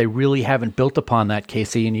episode, but they really haven't built upon that,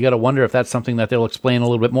 Casey, and you got to wonder if that's something that they'll explain a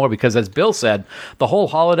little bit more, because as Bill said, the whole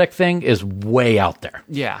holodeck thing is way out there.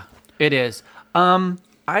 Yeah, it is.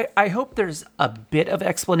 I hope there's a bit of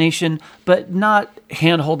explanation, but not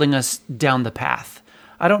hand-holding us down the path.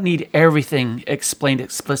 I don't need everything explained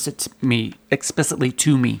explicitly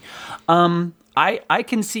to me. I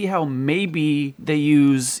can see how maybe they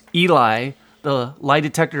use Eli, the lie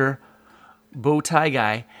detector bow tie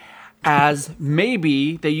guy, as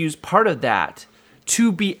maybe they use part of that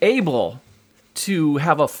to be able to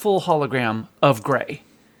have a full hologram of Gray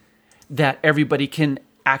that everybody can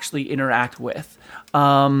actually interact with.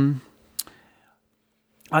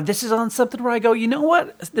 This is on something where I go, you know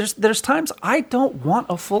what? There's times I don't want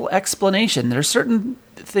a full explanation. There's certain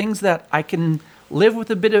things that I can live with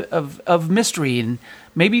a bit of mystery, and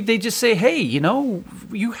maybe they just say, hey, you know,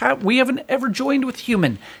 we haven't ever joined with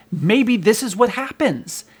human. Maybe this is what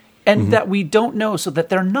happens, and that we don't know, so that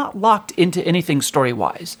they're not locked into anything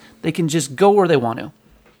story-wise. They can just go where they want to.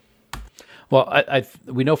 Well,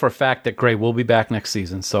 we know for a fact that Gray will be back next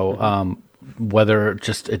season, so whether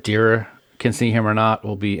just Adira can see him or not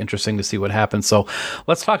will be interesting to see what happens. So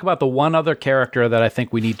let's talk about the one other character that I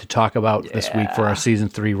think we need to talk about this week for our season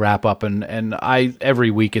 3 wrap up. And every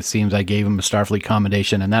week it seems I gave him a Starfleet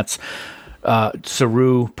commendation, and that's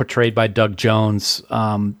Saru, portrayed by Doug Jones.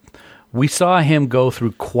 We saw him go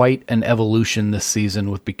through quite an evolution this season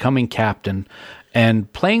with becoming captain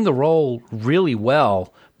and playing the role really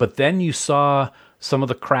well. But then you saw some of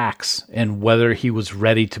the cracks in whether he was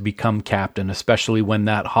ready to become captain, especially when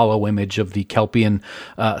that hollow image of the Kelpian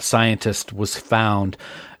scientist was found.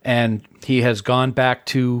 And he has gone back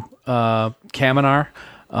to Kaminar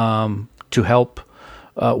to help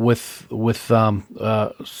with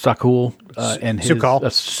Sakul and his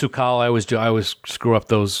Sukal. I always screw up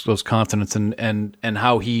those consonants, and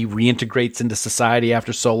how he reintegrates into society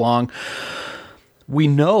after so long. We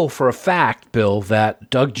know for a fact, Bill, that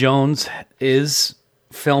Doug Jones is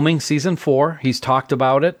filming season 4. He's talked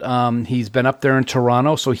about it. He's been up there in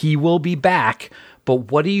Toronto, so he will be back. But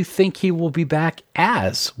what do you think he will be back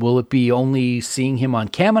as? Will it be only seeing him on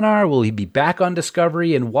Kaminar? Will he be back on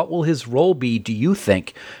Discovery? And what will his role be, do you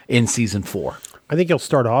think, in season 4? I think he'll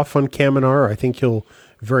start off on Kaminar. I think he'll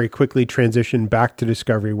very quickly transition back to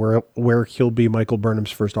Discovery, where he'll be Michael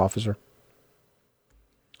Burnham's first officer.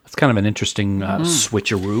 It's kind of an interesting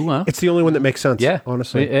switcheroo, huh? It's the only one that makes sense,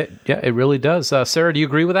 honestly. It really does. Sarah, do you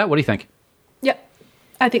agree with that? What do you think? Yep.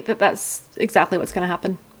 I think that's exactly what's going to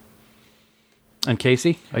happen. And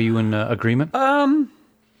Casey, are you in agreement?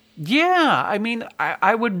 Yeah. I mean,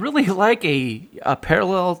 I would really like a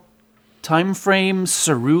parallel time frame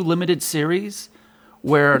Saru limited series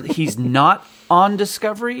where he's not on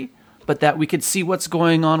Discovery, but that we could see what's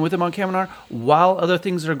going on with him on Kaminar while other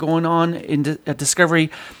things are going on at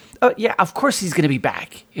Discovery. yeah, of course he's going to be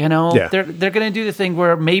back. You know, Yeah. they're going to do the thing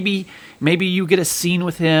where maybe you get a scene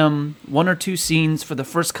with him, 1 or 2 scenes for the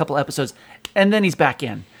first couple episodes, and then he's back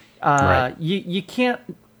in. Right. You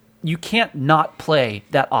can't not play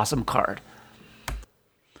that awesome card.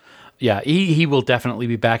 Yeah, he will definitely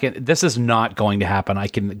be back. This is not going to happen. I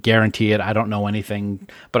can guarantee it. I don't know anything,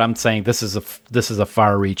 but I'm saying this is a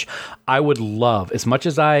far reach. I would love, as much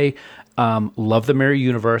as I love the Mirror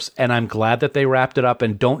Universe, and I'm glad that they wrapped it up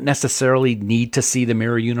and don't necessarily need to see the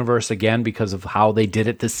Mirror Universe again because of how they did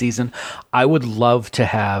it this season. I would love to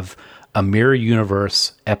have a Mirror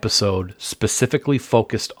Universe episode specifically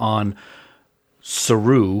focused on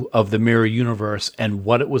Saru of the Mirror Universe and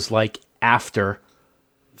what it was like after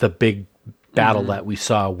the big battle that we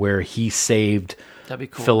saw where he saved That'd be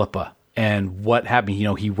cool. Philippa and what happened. You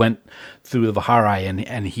know, he went through the Vihari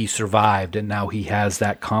and he survived, and now he has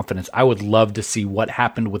that confidence. I would love to see what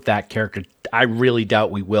happened with that character. I really doubt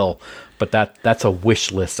we will, but that's a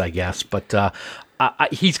wish list, I guess. But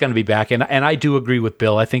he's going to be back, and I do agree with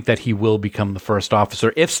Bill. I think that he will become the first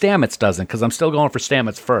officer if Stamets doesn't, because I'm still going for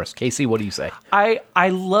Stamets first. Casey, what do you say? I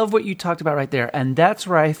love what you talked about right there, and that's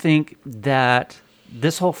where I think that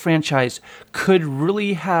this whole franchise could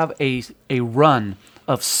really have a run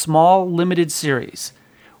of small, limited series,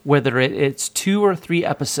 whether it's 2 or 3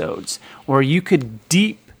 episodes, where you could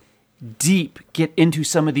deep get into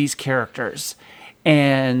some of these characters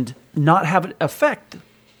and not have it affect,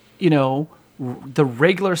 the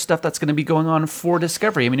regular stuff that's going to be going on for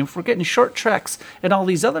Discovery. I mean, if we're getting short treks and all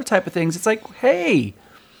these other type of things, it's like, hey,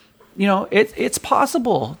 it's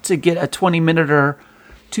possible to get a 20-minute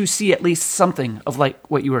to see at least something of like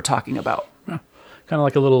what you were talking about. Kind of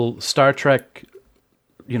like a little Star Trek,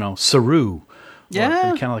 Saru.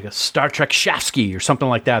 Yeah. Kind of like a Star Trek Shafsky or something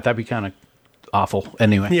like that. That'd be kind of awful.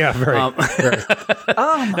 Anyway. Yeah, very. Oh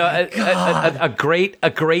my God. A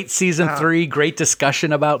great season 3, great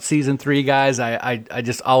discussion about season 3, guys. I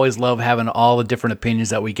just always love having all the different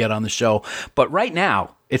opinions that we get on the show. But right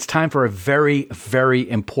now, it's time for a very, very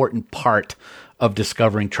important part of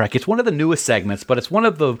Discovering Trek. It's one of the newest segments, but it's one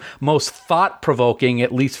of the most thought-provoking,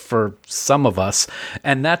 at least for some of us,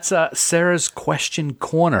 and that's Sarah's Question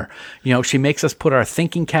Corner. She makes us put our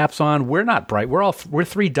thinking caps on. We're not bright. We're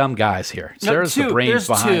 3 dumb guys here. No, Sarah's 2. the brains There's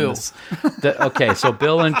behind 2. this. Okay, so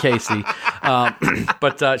Bill and Casey.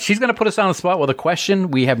 But she's going to put us on the spot with a question.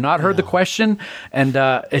 We have not heard the question, and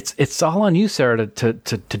it's all on you, Sarah, to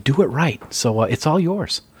do it right. So it's all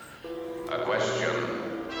yours. A question.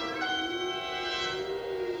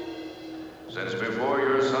 Since before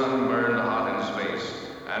your sun burned hot in space,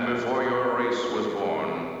 and before your race was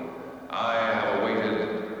born, I have awaited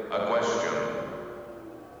a question.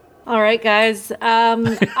 All right, guys.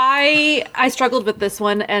 I struggled with this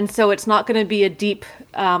one, and so it's not going to be a deep,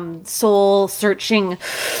 soul-searching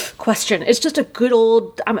question. It's just a good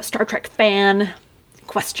old, I'm a Star Trek fan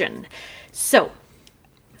question. So,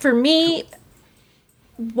 for me,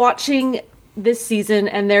 watching this season,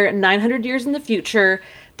 and they're 900 years in the future,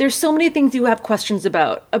 there's so many things you have questions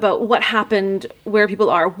about what happened, where people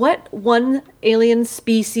are. What one alien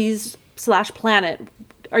species / planet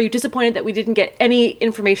are you disappointed that we didn't get any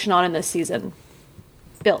information on in this season?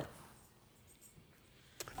 Bill.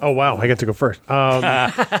 Oh, wow. I get to go first.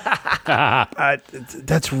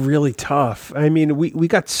 That's really tough. I mean, we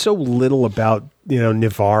got so little about,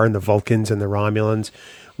 Ni'Var and the Vulcans and the Romulans.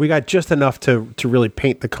 We got just enough to really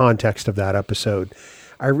paint the context of that episode.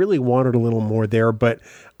 I really wanted a little more there, but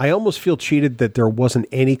I almost feel cheated that there wasn't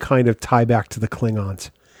any kind of tie back to the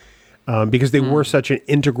Klingons. Because they were such an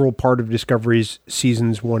integral part of Discovery's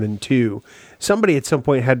seasons 1 and 2. Somebody at some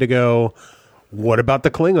point had to go, what about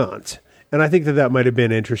the Klingons? And I think that might have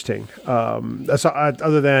been interesting.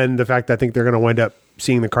 Other than the fact that I think they're going to wind up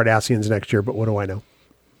seeing the Cardassians next year, but what do I know?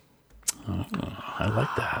 I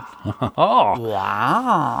like that. Oh.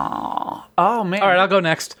 Wow. Oh, man. All right, I'll go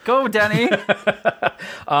next. Go, Denny.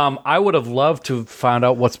 I would have loved to find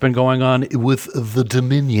out what's been going on with the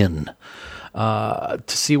Dominion. To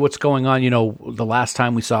see what's going on. The last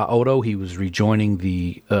time we saw Odo, he was rejoining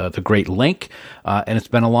the Great Link, and it's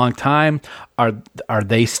been a long time. Are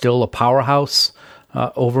they still a powerhouse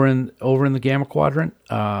over in the Gamma Quadrant?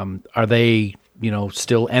 Are they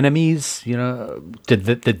still enemies? Did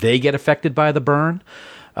they get affected by the burn?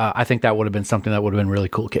 I think that would have been something that would have been really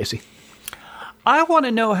cool, Casey. I want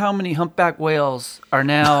to know how many humpback whales are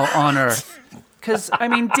now on Earth. Because,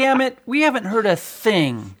 damn it, we haven't heard a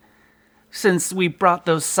thing since we brought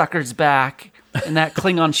those suckers back and that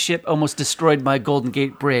Klingon ship almost destroyed my Golden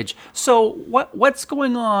Gate Bridge. So what's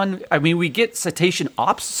going on? We get cetacean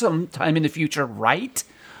ops sometime in the future, right?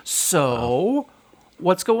 So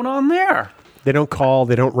what's going on there? They don't call.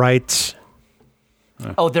 They don't write.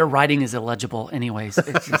 Oh, their writing is illegible anyways.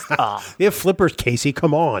 It's just, They have flippers, Casey.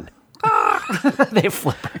 Come on. they have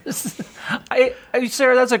flippers.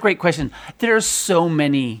 Sarah, that's a great question. There are so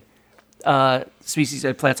many species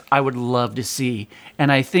of plants I would love to see.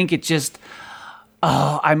 And I think it just,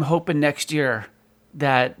 I'm hoping next year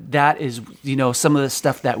that is, some of the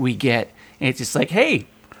stuff that we get. And it's just like, hey,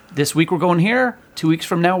 this week we're going here. 2 weeks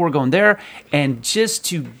from now we're going there. And just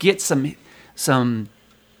to get some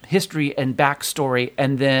history and backstory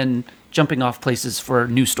and then jumping off places for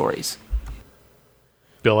new stories.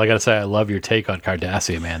 Bill, I got to say, I love your take on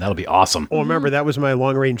Cardassia, man. That'll be awesome. Well, remember, that was my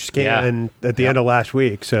long-range scan at the end of last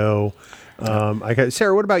week. So,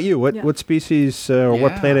 Sarah, what about you? What species or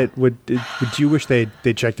what planet would you wish they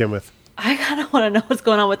checked in with? I kind of want to know what's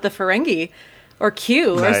going on with the Ferengi or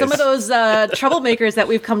Q or some of those troublemakers that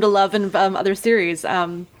we've come to love in other series.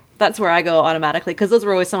 That's where I go automatically because those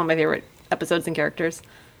were always some of my favorite episodes and characters.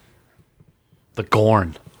 The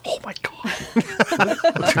Gorn. Oh my God!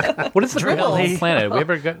 What is the Tribbles planet? We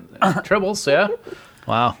ever got Tribbles? Yeah.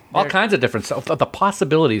 Wow. All kinds of different stuff. The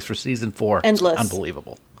possibilities for season 4. Endless.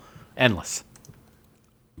 Unbelievable. Endless.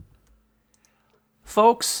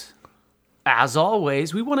 Folks, as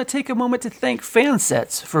always, we want to take a moment to thank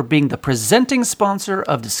Fansets for being the presenting sponsor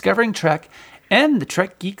of Discovering Trek and the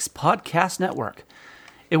Trek Geeks Podcast Network.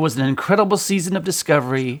 It was an incredible season of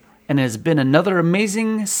discovery, and it has been another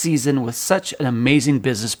amazing season with such an amazing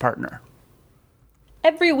business partner.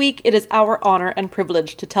 Every week, it is our honor and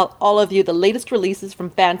privilege to tell all of you the latest releases from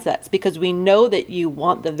Fansets because we know that you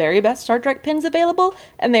want the very best Star Trek pins available,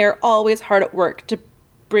 and they are always hard at work to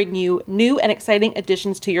bring you new and exciting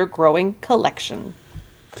additions to your growing collection.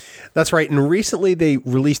 That's right. And recently they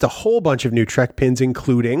released a whole bunch of new Trek pins,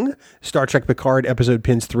 including Star Trek Picard episode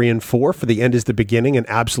pins 3 and 4 for The End is the Beginning and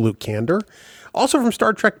Absolute Candor. Also from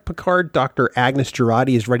Star Trek Picard, Dr. Agnes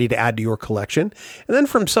Girardi is ready to add to your collection. And then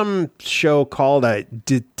from some show called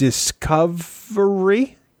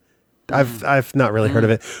Discovery. I've not really heard of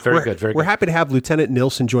it. Very good. We're happy to have Lieutenant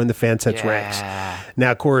Nilsson join the Fansets ranks.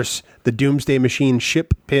 Now, of course, the Doomsday Machine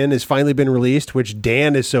ship pin has finally been released, which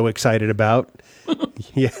Dan is so excited about.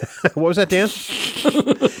 Yeah. What was that, Dan?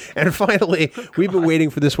 And finally, we've been waiting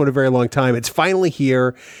for this one a very long time. It's finally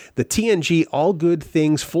here. The TNG All Good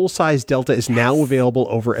Things full-size Delta is now available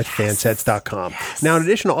over at fansets.com. Now, in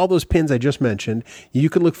addition to all those pins I just mentioned, you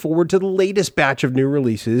can look forward to the latest batch of new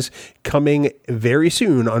releases coming very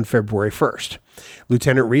soon on February 1st.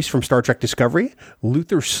 Lieutenant Reese from Star Trek Discovery,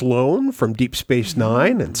 Luther Sloan from Deep Space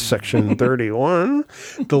Nine and Section 31,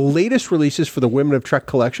 the latest releases for the Women of Trek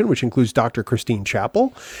collection, which includes Dr. Christine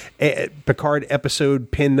Chappell, Picard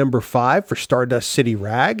episode pin number 5 for Stardust City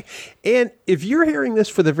Rag. And if you're hearing this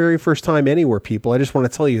for the very first time anywhere, people, I just want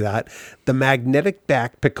to tell you that the magnetic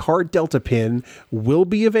back Picard Delta pin will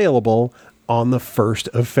be available on the 1st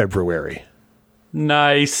of February.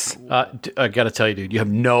 Nice. I got to tell you, dude, you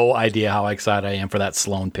have no idea how excited I am for that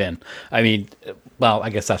Sloan pin. I mean, well, I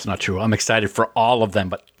guess that's not true. I'm excited for all of them,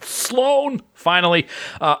 but Sloan, finally.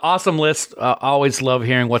 Awesome list. Always love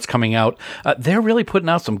hearing what's coming out. They're really putting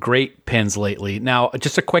out some great pins lately. Now,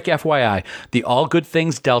 just a quick FYI, the All Good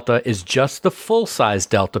Things Delta is just the full-size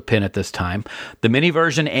Delta pin at this time. The mini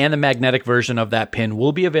version and the magnetic version of that pin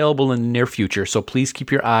will be available in the near future, so please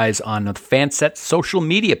keep your eyes on the Fansets social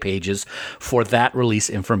media pages for that release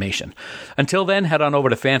information. Until then, head on over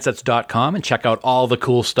to fansets.com and check out all the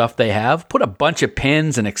cool stuff they have. Put a bunch of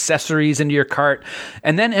pins and accessories into your cart,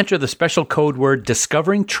 and then enter the special code word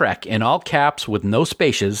Discovering Trek in all caps with no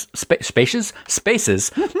spaces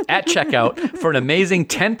at checkout for an amazing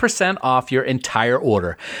 10% off your entire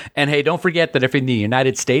order. And hey, don't forget that if you're in the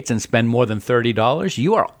United States and spend more than $30,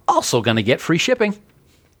 you are also going to get free shipping.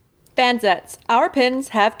 Fansets. Our pins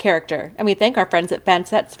have character, and we thank our friends at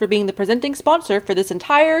Fansets for being the presenting sponsor for this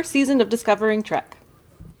entire season of Discovering Trek.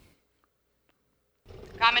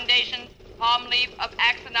 Commendations, Palm Leaf of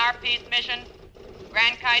Axanar Peace Mission,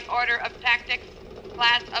 Grand Kite Order of Tactics,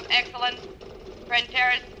 Class of Excellence,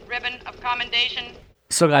 Prenteris Ribbon of Commendation.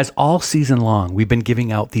 So guys, all season long, we've been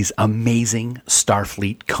giving out these amazing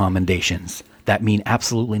Starfleet commendations that mean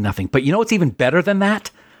absolutely nothing. But you know what's even better than that?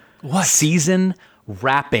 What? Season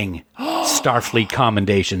wrapping Starfleet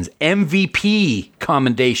commendations, MVP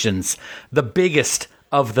commendations, the biggest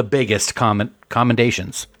of the biggest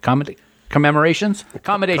commendations. Commemorations?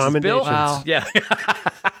 Commendations. Bill? Wow. Yeah.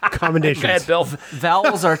 Commendations. Go ahead, Bill.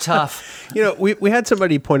 Vowels are tough. You know, we had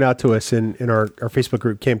somebody point out to us in our Facebook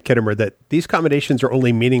group, Camp Kittimer, that these commendations are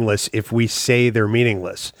only meaningless if we say they're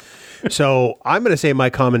meaningless. So I'm going to say my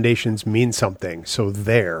commendations mean something. So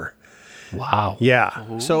there. Wow.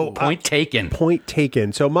 Yeah. So Point taken. Point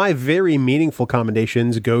taken. So my very meaningful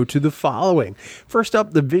commendations go to the following. First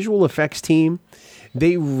up, the visual effects team.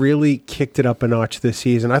 They really kicked it up a notch this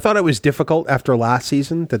season. I thought it was difficult after last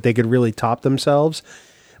season that they could really top themselves.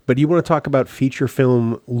 But you want to talk about feature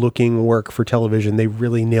film looking work for television. They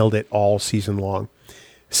really nailed it all season long.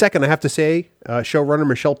 Second, I have to say, showrunner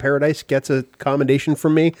Michelle Paradise gets a commendation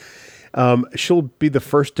from me. She'll be the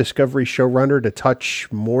first Discovery showrunner to touch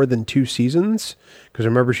more than 2 seasons. Because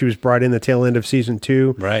remember, she was brought in the tail end of season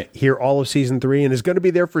 2. Right. Here all of season 3 and is going to be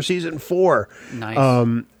there for season 4.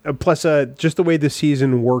 Nice. Plus, just the way the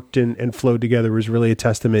season worked and flowed together was really a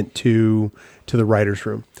testament to the writer's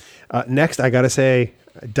room. Next, I got to say,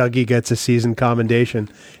 Dougie gets a season commendation.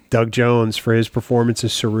 Doug Jones for his performance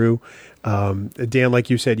as Saru. Dan, like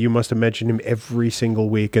you said, you must have mentioned him every single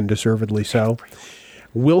week, and deservedly so.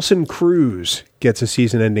 Wilson Cruz gets a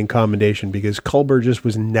season-ending commendation because Culber just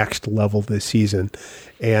was next level this season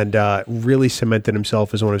and really cemented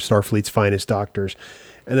himself as one of Starfleet's finest doctors.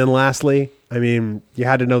 And then lastly, I mean, you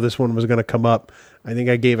had to know this one was going to come up. I think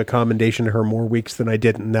I gave a commendation to her more weeks than I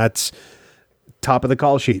didn't, and that's top of the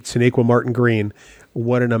call sheet, Sonequa Martin Green.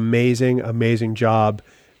 What an amazing, amazing job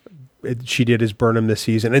she did as Burnham this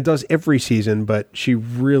season. It does every season, but she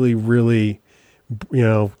really, really,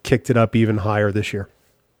 kicked it up even higher this year.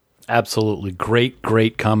 Absolutely.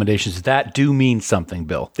 Great commendations. That do mean something,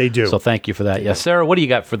 Bill. They do. So thank you for that. Yes, Sarah, what do you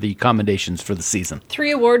got for the commendations for the season?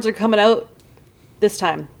 3 awards are coming out this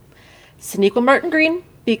time. Sonequa Martin Green,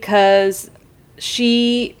 because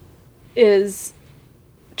she is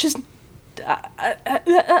just...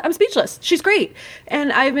 I'm speechless. She's great.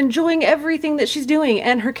 And I'm enjoying everything that she's doing.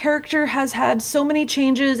 And her character has had so many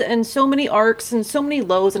changes and so many arcs and so many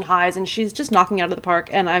lows and highs. And she's just knocking out of the park.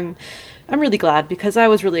 And I'm really glad because I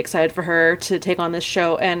was really excited for her to take on this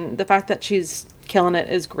show. And the fact that she's killing it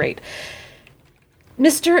is great.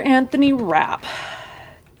 Mr. Anthony Rapp.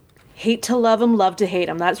 Hate to love him, love to hate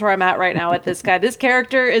him. That's where I'm at right now with this guy. This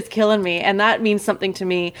character is killing me, and that means something to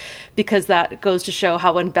me because that goes to show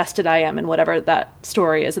how invested I am in whatever that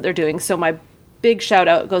story is that they're doing. So my big shout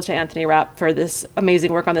out goes to Anthony Rapp for this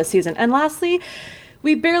amazing work on this season. And lastly,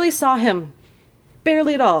 we barely saw him.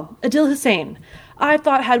 Barely at all. Adil Hussein. I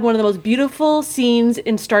thought had one of the most beautiful scenes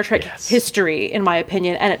in Star Trek history, in my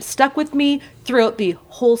opinion, and it stuck with me throughout the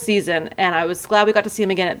whole season, and I was glad we got to see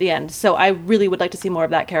him again at the end. So I really would like to see more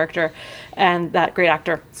of that character and that great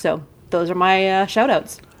actor. So those are my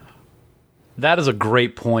shout-outs. That is a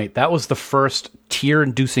great point. That was the first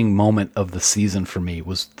tear-inducing moment of the season for me,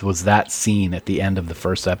 was that scene at the end of the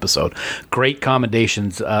first episode. Great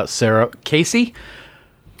commendations, Sarah. Casey?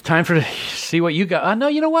 Time for to see what you got. No,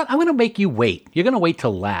 you know what? I'm going to make you wait. You're going to wait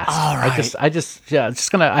till last. All right.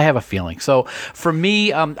 I have a feeling. So for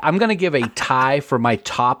me, I'm going to give a tie for my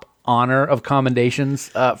top honor of commendations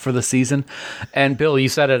for the season. And Bill, you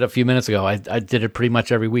said it a few minutes ago. I did it pretty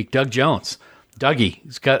much every week. Doug Jones.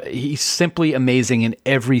 Dougie, he's simply amazing in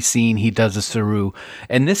every scene he does as Saru.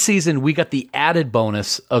 And this season, we got the added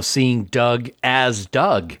bonus of seeing Doug as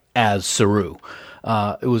Saru.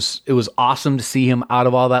 It was awesome to see him out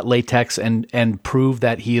of all that latex and prove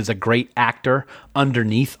that he is a great actor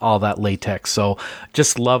underneath all that latex. So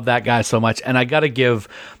just love that guy so much. And I got to give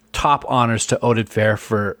top honors to Oded Fehr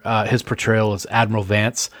for his portrayal as Admiral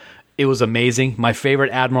Vance. It was amazing. My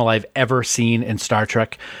favorite admiral I've ever seen in Star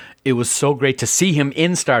Trek. It was so great to see him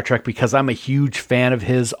in Star Trek because I'm a huge fan of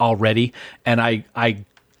his already. And I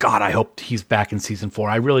hope he's back in season 4.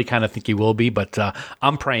 I really kind of think he will be, but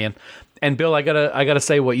I'm praying. And Bill, I gotta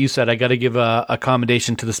say what you said. I gotta give a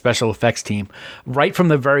commendation to the special effects team. Right from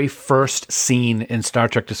the very first scene in Star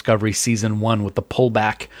Trek Discovery Season 1 with the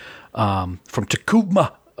pullback from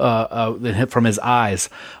Takuma from his eyes.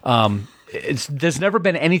 There's never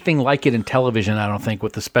been anything like it in television, I don't think,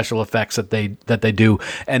 with the special effects that they do.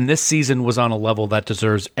 And this season was on a level that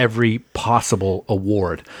deserves every possible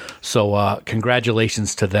award. So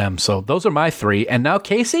congratulations to them. So those are my 3. And now,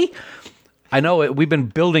 Casey, I know we've been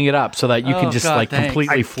building it up so that you can just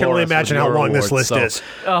completely floor. I can only imagine how long this list is.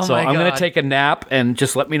 So I'm going to take a nap and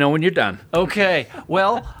just let me know when you're done. Okay.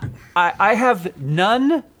 Well, I have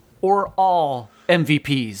none or all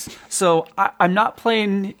MVPs. So I'm not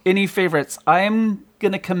playing any favorites. I am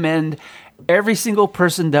going to commend every single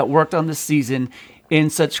person that worked on this season in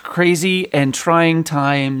such crazy and trying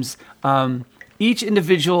times. Each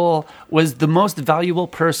individual was the most valuable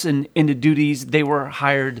person in the duties they were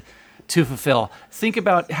hired to fulfill. Think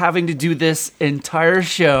about having to do this entire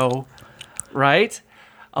show, right?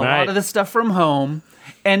 A lot of the stuff from home,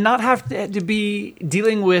 and not have to be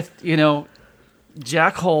dealing with,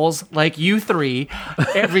 jackholes like you 3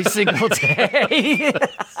 every single day.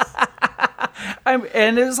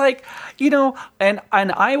 And it's like, and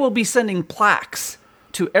I will be sending plaques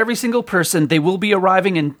to every single person. They will be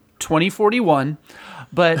arriving in 2041.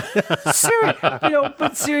 But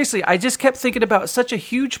seriously, I just kept thinking about such a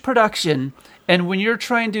huge production, and when you're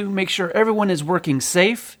trying to make sure everyone is working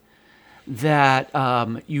safe, that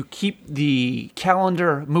you keep the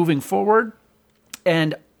calendar moving forward,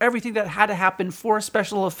 and everything that had to happen for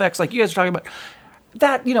special effects, like you guys are talking about,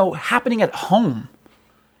 that happening at home,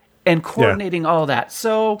 and coordinating all that.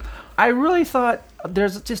 So I really thought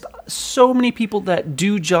there's just so many people that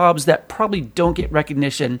do jobs that probably don't get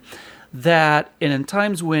recognition. That in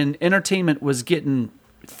times when entertainment was getting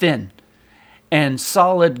thin and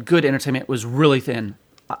solid, good entertainment was really thin,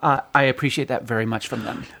 I appreciate that very much from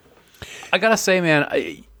them. I gotta say, man,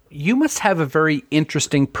 you must have a very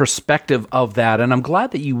interesting perspective of that, and I'm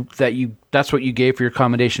glad that that's what you gave for your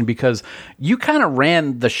commendation, because you kind of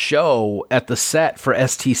ran the show at the set for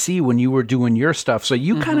STC when you were doing your stuff, so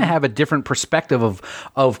you kind of have a different perspective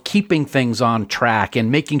of keeping things on track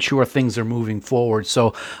and making sure things are moving forward.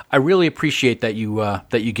 So I really appreciate that you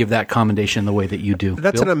give that commendation the way that you do.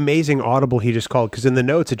 That's Bill? an amazing audible he just called, because in the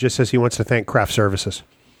notes it just says he wants to thank Craft Services.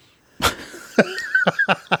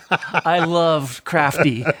 I love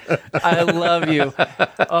Crafty. I love you.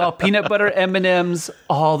 Oh, peanut butter M&Ms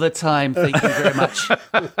all the time. Thank you very much.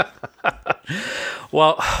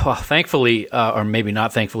 Well, thankfully, or maybe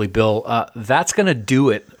not thankfully, Bill, that's going to do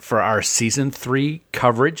it for our Season 3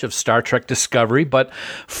 coverage of Star Trek Discovery. But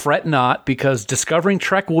fret not, because Discovering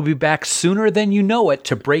Trek will be back sooner than you know it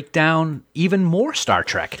to break down even more Star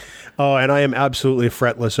Trek. Oh, and I am absolutely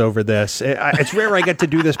fretless over this. It's rare I get to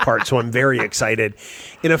do this part, so I'm very excited.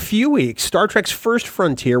 In a few weeks, Star Trek's first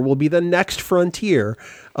frontier will be the next frontier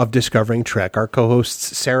of Discovering Trek. Our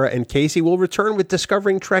co-hosts Sarah and Casey will return with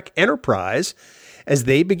Discovering Trek Enterprise as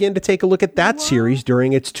they begin to take a look at that series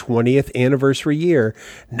during its 20th anniversary year.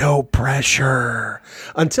 No pressure.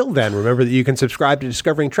 Until then, remember that you can subscribe to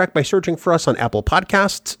Discovering Trek by searching for us on Apple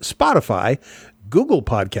Podcasts, Spotify, Google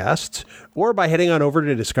Podcasts, or by heading on over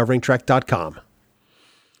to discoveringtrek.com.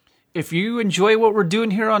 If you enjoy what we're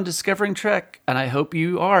doing here on Discovering Trek, and I hope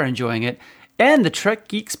you are enjoying it, and the Trek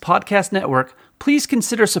Geeks Podcast Network, please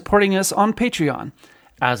consider supporting us on Patreon.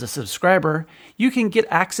 As a subscriber, you can get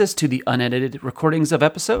access to the unedited recordings of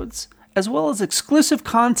episodes, as well as exclusive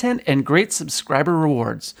content and great subscriber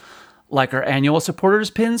rewards, like our annual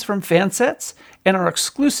supporters pins from Fansets and our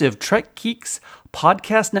exclusive Trek Geeks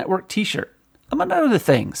Podcast Network t-shirt, among other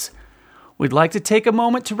things. We'd like to take a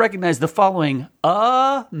moment to recognize the following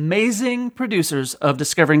amazing producers of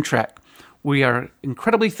Discovering Trek. We are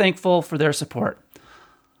incredibly thankful for their support.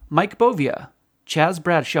 Mike Bovia, Chaz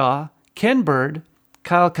Bradshaw, Ken Bird,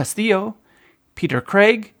 Kyle Castillo, Peter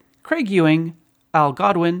Craig, Craig Ewing, Al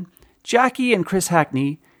Godwin, Jackie and Chris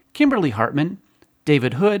Hackney, Kimberly Hartman,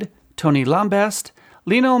 David Hood, Tony Lambast,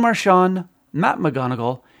 Lionel Marchand, Matt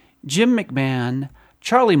McGonigal, Jim McMahon,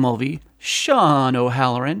 Charlie Mulvey, Sean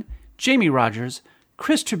O'Halloran, Jamie Rogers,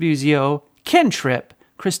 Chris Tribuzio, Ken Tripp,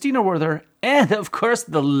 Christina Werther, and of course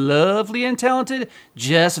the lovely and talented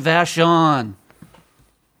Jess Vachon.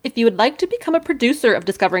 If you would like to become a producer of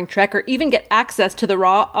Discovering Trek, or even get access to the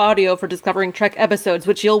raw audio for Discovering Trek episodes,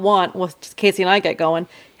 which you'll want once Casey and I get going,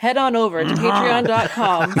 head on over to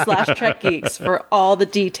patreon.com/TrekGeeks for all the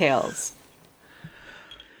details.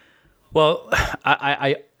 Well,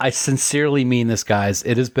 I sincerely mean this, guys.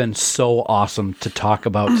 It has been so awesome to talk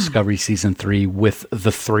about Discovery Season 3 with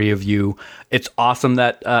the three of you. It's awesome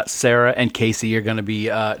that Sarah and Casey are going to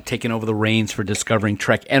be taking over the reins for Discovering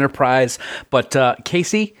Trek Enterprise. But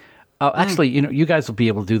Casey, actually, you guys will be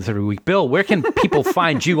able to do this every week. Bill, where can people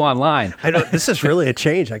find you online? I know, this is really a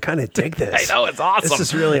change. I kind of dig this. I know, it's awesome. This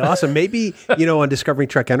is really awesome. Maybe, on Discovering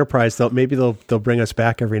Trek Enterprise, they'll bring us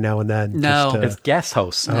back every now and then. No. As guest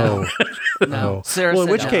hosts. Oh. No. Sarah Well, in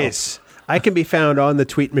said which no. case, I can be found on the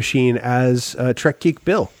tweet machine as Trek Geek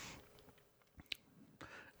Bill.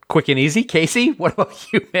 Quick and easy. Casey, what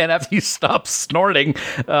about you, man? After you stop snorting,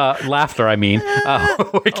 laughter, I mean,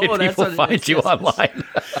 where can people find you online?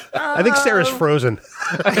 I think Sarah's frozen.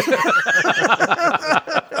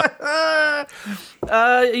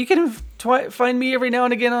 You can find me every now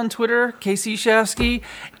and again on Twitter, Casey Shafsky,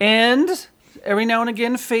 and every now and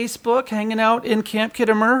again Facebook, hanging out in Camp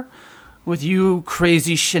Kittimer with you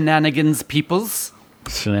crazy shenanigans peoples.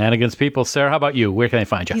 Shenanigans people. Sarah, how about you? Where can I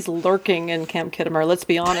find you? He's lurking in Camp Kittimer, let's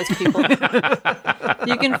be honest, people.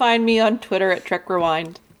 You can find me on Twitter at Trek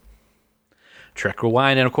Rewind. Trek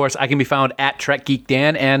Rewind. And of course, I can be found at Trek Geek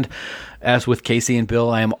Dan. And as with Casey and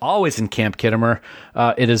Bill, I am always in Camp Kittimer.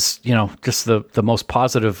 It is, just the most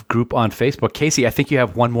positive group on Facebook. Casey, I think you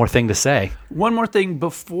have one more thing to say. One more thing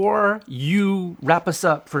before you wrap us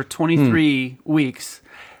up for 23 weeks.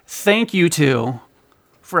 Thank you two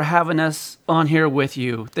for having us on here with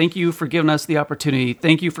you. Thank you for giving us the opportunity.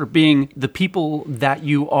 Thank you for being the people that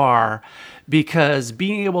you are, because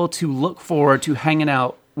being able to look forward to hanging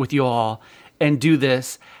out with you all and do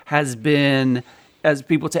this has been, as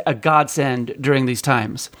people say, a godsend during these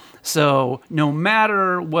times. So no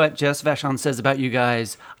matter what Jess Vashon says about you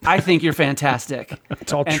guys, I think you're fantastic.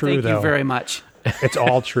 It's all and true, thank though. you very much. It's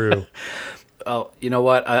all true. Oh, you know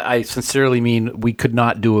what? I sincerely mean we could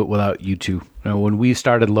not do it without you two. When we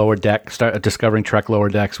started discovering Trek Lower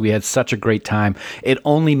Decks, we had such a great time. It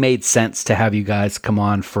only made sense to have you guys come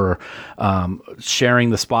on for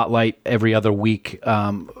sharing the spotlight every other week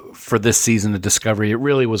for this season of Discovery. It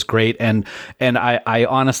really was great, and I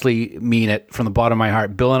honestly mean it from the bottom of my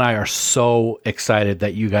heart. Bill and I are so excited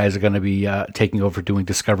that you guys are going to be taking over doing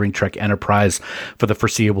Discovering Trek Enterprise for the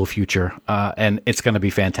foreseeable future, and it's going to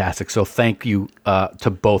be fantastic. So thank you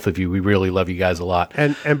to both of you. We really love you guys a lot.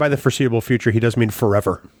 And by the foreseeable future, he does mean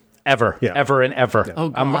forever. Ever, Yeah. ever and ever. Yeah.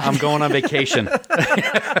 Oh, I'm going on vacation.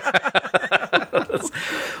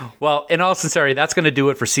 Well, in all sincerity, that's going to do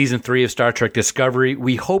it for Season 3 of Star Trek Discovery.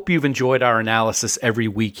 We hope you've enjoyed our analysis every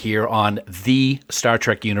week here on the Star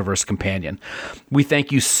Trek Universe Companion. We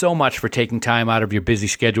thank you so much for taking time out of your busy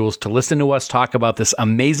schedules to listen to us talk about this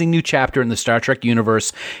amazing new chapter in the Star Trek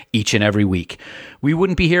universe each and every week. We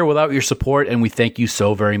wouldn't be here without your support, and we thank you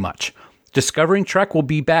so very much. Discovering Trek will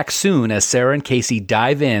be back soon as Sarah and Casey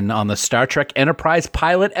dive in on the Star Trek Enterprise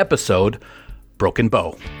pilot episode, Broken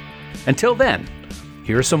Bow. Until then,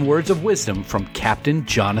 here are some words of wisdom from Captain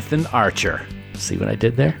Jonathan Archer. See what I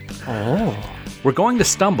did there? Oh. We're going to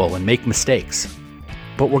stumble and make mistakes,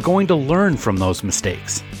 but we're going to learn from those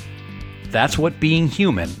mistakes. That's what being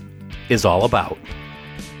human is all about.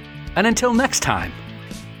 And until next time,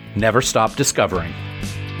 never stop discovering.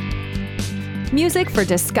 Music for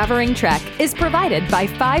Discovering Trek is provided by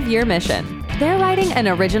 5 Year Mission. They're writing an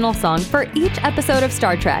original song for each episode of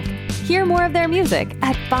Star Trek. Hear more of their music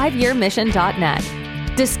at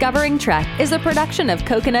 5yearmission.net. Discovering Trek is a production of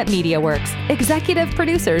Coconut Media Works. Executive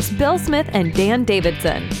producers Bill Smith and Dan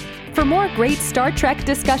Davidson. For more great Star Trek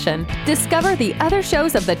discussion, discover the other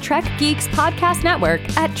shows of the Trek Geeks Podcast Network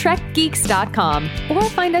at trekgeeks.com or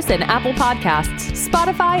find us in Apple Podcasts,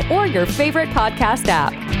 Spotify, or your favorite podcast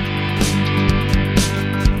app.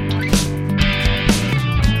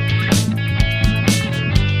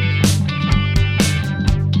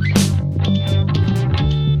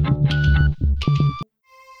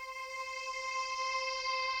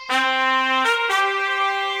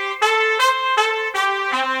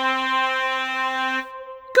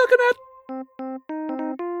 Coconut.